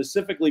designed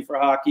specifically for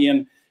hockey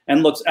and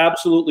looks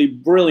absolutely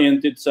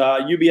brilliant. It's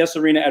UBS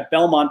Arena at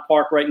Belmont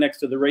Park right next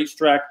to the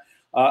racetrack.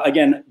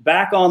 Again,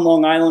 back on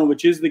Long Island,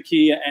 which is the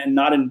key, and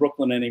not in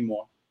Brooklyn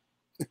anymore.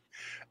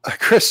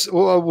 Chris,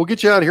 we'll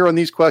get you out here on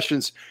these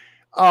questions.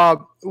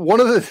 One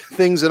of the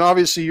things, and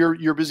obviously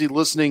you're busy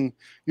listening,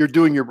 you're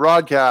doing your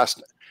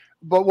broadcast,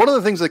 but one of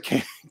the things that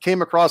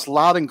came across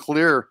loud and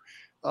clear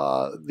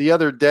the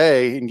other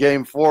day in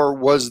game 4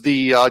 was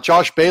the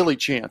Josh Bailey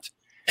chant.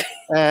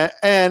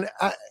 And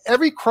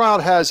every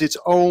crowd has its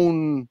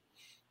own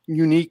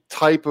unique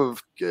type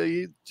of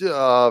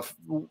fandom,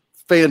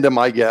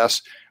 I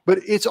guess. But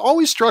it's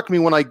always struck me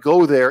when I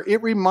go there,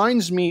 it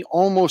reminds me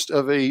almost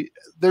of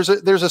there's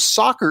a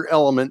soccer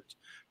element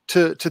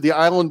to the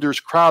Islanders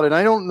crowd. And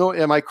I don't know,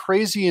 am I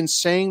crazy in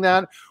saying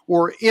that?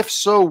 Or if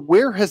so,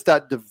 where has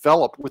that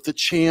developed with the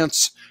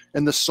chants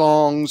and the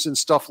songs and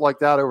stuff like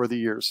that over the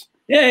years?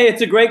 Yeah,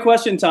 it's a great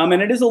question, Tom,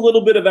 and it is a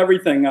little bit of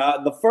everything.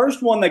 The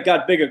first one that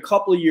got big a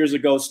couple of years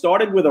ago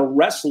started with a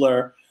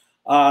wrestler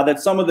that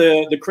some of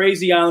the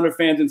crazy Islander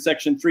fans in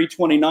Section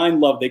 329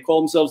 loved. They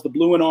called themselves the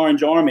Blue and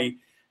Orange Army,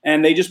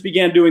 and they just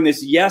began doing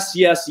this yes,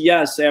 yes,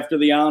 yes after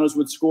the Islanders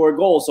would score a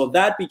goal. So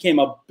that became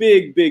a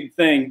big, big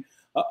thing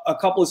a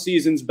couple of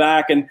seasons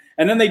back. And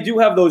then they do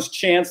have those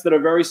chants that are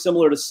very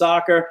similar to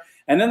soccer.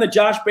 And then the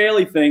Josh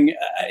Bailey thing,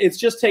 it's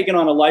just taken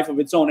on a life of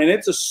its own. And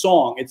it's a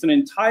song. It's an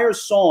entire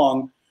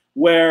song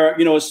where,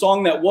 a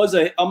song that was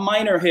a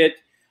minor hit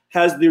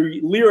has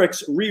the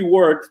lyrics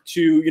reworked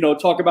to,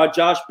 talk about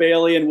Josh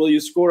Bailey and will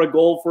you score a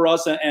goal for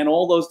us and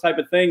all those type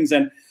of things.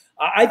 And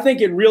I think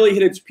it really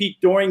hit its peak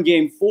during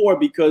game 4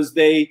 because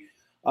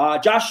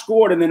Josh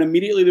scored and then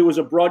immediately there was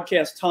a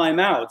broadcast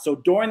timeout. So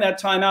during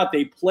that timeout,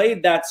 they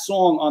played that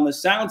song on the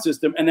sound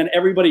system and then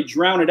everybody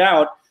drowned it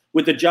out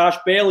with the Josh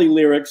Bailey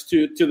lyrics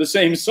to the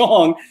same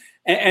song.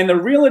 And the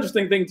real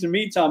interesting thing to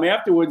me, Tom,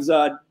 afterwards,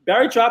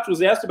 Barry Trotz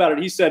was asked about it.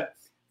 He said,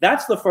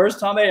 that's the first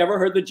time I ever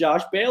heard the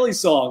Josh Bailey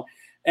song.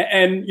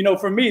 And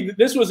for me,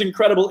 this was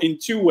incredible in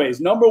 2 ways.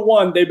 Number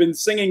one, they've been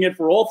singing it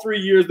for all 3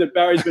 years that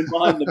Barry's been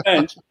behind the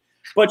bench.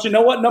 But you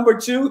know what? Number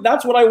 2,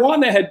 that's what I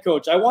want in a head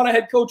coach. I want a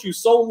head coach who's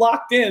so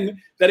locked in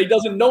that he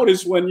doesn't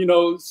notice when,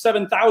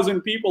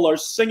 7,000 people are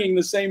singing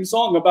the same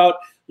song about,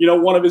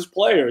 one of his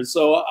players.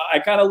 So I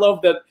kind of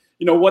love that,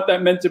 what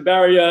that meant to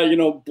Barry,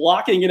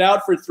 blocking it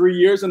out for 3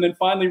 years and then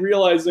finally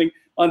realizing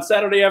on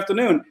Saturday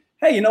afternoon,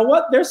 hey, you know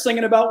what? They're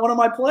singing about one of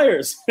my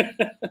players.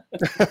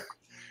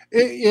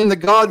 In The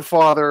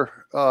Godfather,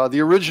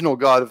 the original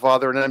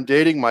Godfather, and I'm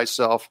dating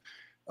myself,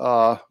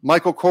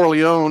 Michael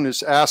Corleone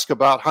is asked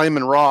about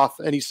Hyman Roth,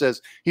 and he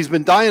says he's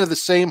been dying of the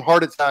same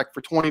heart attack for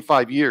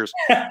 25 years.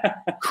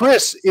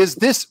 Chris, is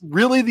this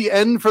really the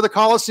end for the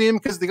Coliseum?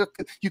 Because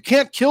you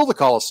can't kill the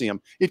Coliseum.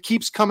 It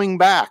keeps coming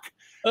back.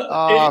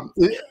 Are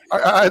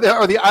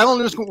the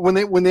Islanders,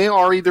 when they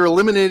are either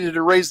eliminated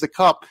or raise the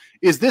cup,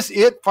 is this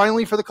it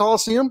finally for the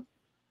Coliseum?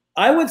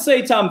 I would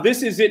say, Tom,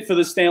 this is it for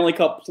the Stanley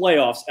Cup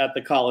playoffs at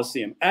the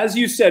Coliseum. As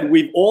you said,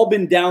 we've all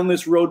been down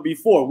this road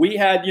before. We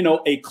had,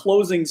 a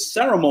closing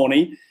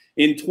ceremony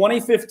in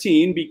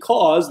 2015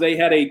 because they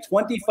had a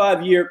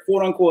 25-year,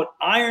 quote-unquote,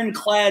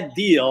 ironclad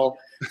deal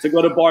to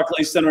go to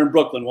Barclays Center in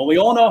Brooklyn. Well, we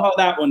all know how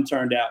that one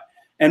turned out.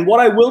 And what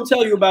I will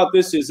tell you about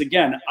this is,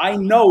 again, I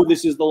know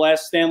this is the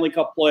last Stanley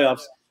Cup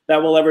playoffs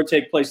that will ever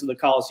take place at the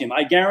Coliseum.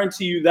 I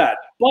guarantee you that.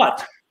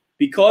 But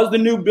because the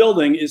new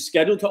building is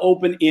scheduled to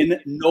open in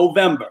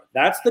November,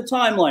 that's the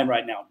timeline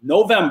right now,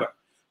 November.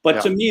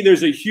 But to me,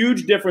 there's a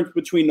huge difference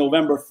between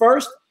November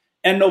 1st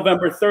and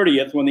November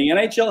 30th when the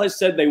NHL has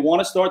said they want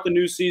to start the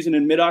new season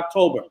in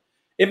mid-October.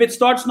 If it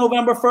starts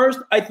November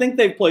 1st, I think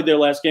they've played their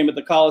last game at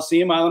the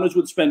Coliseum. Islanders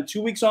would spend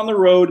 2 weeks on the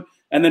road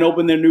and then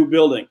open their new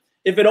building.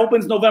 If it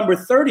opens November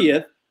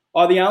 30th,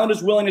 are the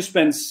Islanders willing to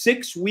spend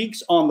 6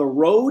 weeks on the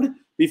road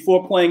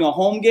before playing a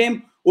home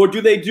game? Or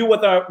do they do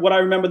what I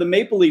remember the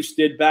Maple Leafs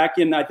did back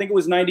in, I think it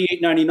was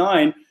 98,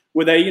 99,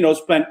 where they,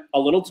 spent a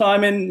little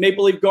time in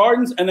Maple Leaf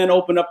Gardens and then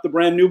opened up the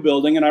brand new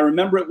building. And I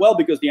remember it well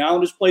because the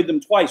Islanders played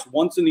them twice,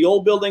 once in the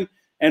old building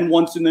and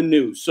once in the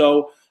new.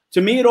 So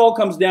to me, it all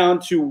comes down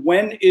to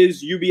when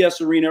is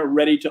UBS Arena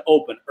ready to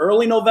open?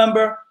 Early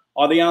November?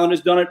 Are the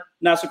Islanders done at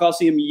Nassau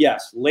Coliseum?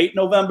 Yes. Late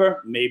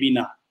November? Maybe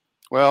not.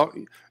 Well,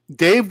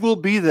 Dave will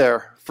be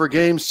there for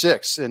Game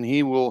 6, and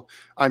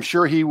I'm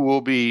sure he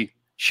will be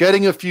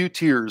shedding a few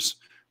tears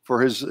for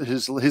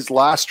his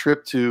last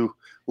trip to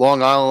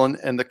Long Island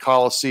and the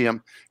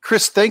Coliseum.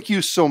 Chris, thank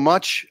you so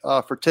much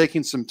for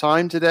taking some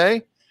time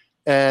today.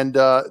 And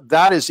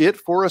that is it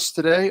for us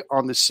today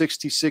on the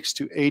 66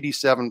 to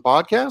 87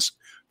 podcast.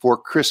 For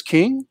Chris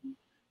King,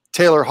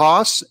 Taylor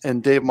Haas,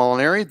 and Dave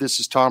Molinari, this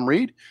is Tom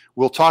Reed.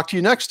 We'll talk to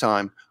you next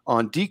time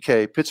on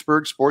DK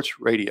Pittsburgh Sports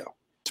Radio.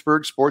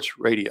 Pittsburgh Sports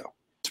Radio.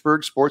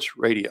 Pittsburgh Sports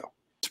Radio.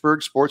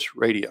 Pittsburgh Sports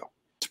Radio.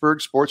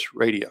 Pittsburgh Sports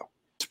Radio.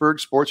 Pittsburgh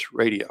Sports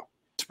Radio.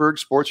 Pittsburgh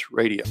Sports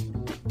Radio.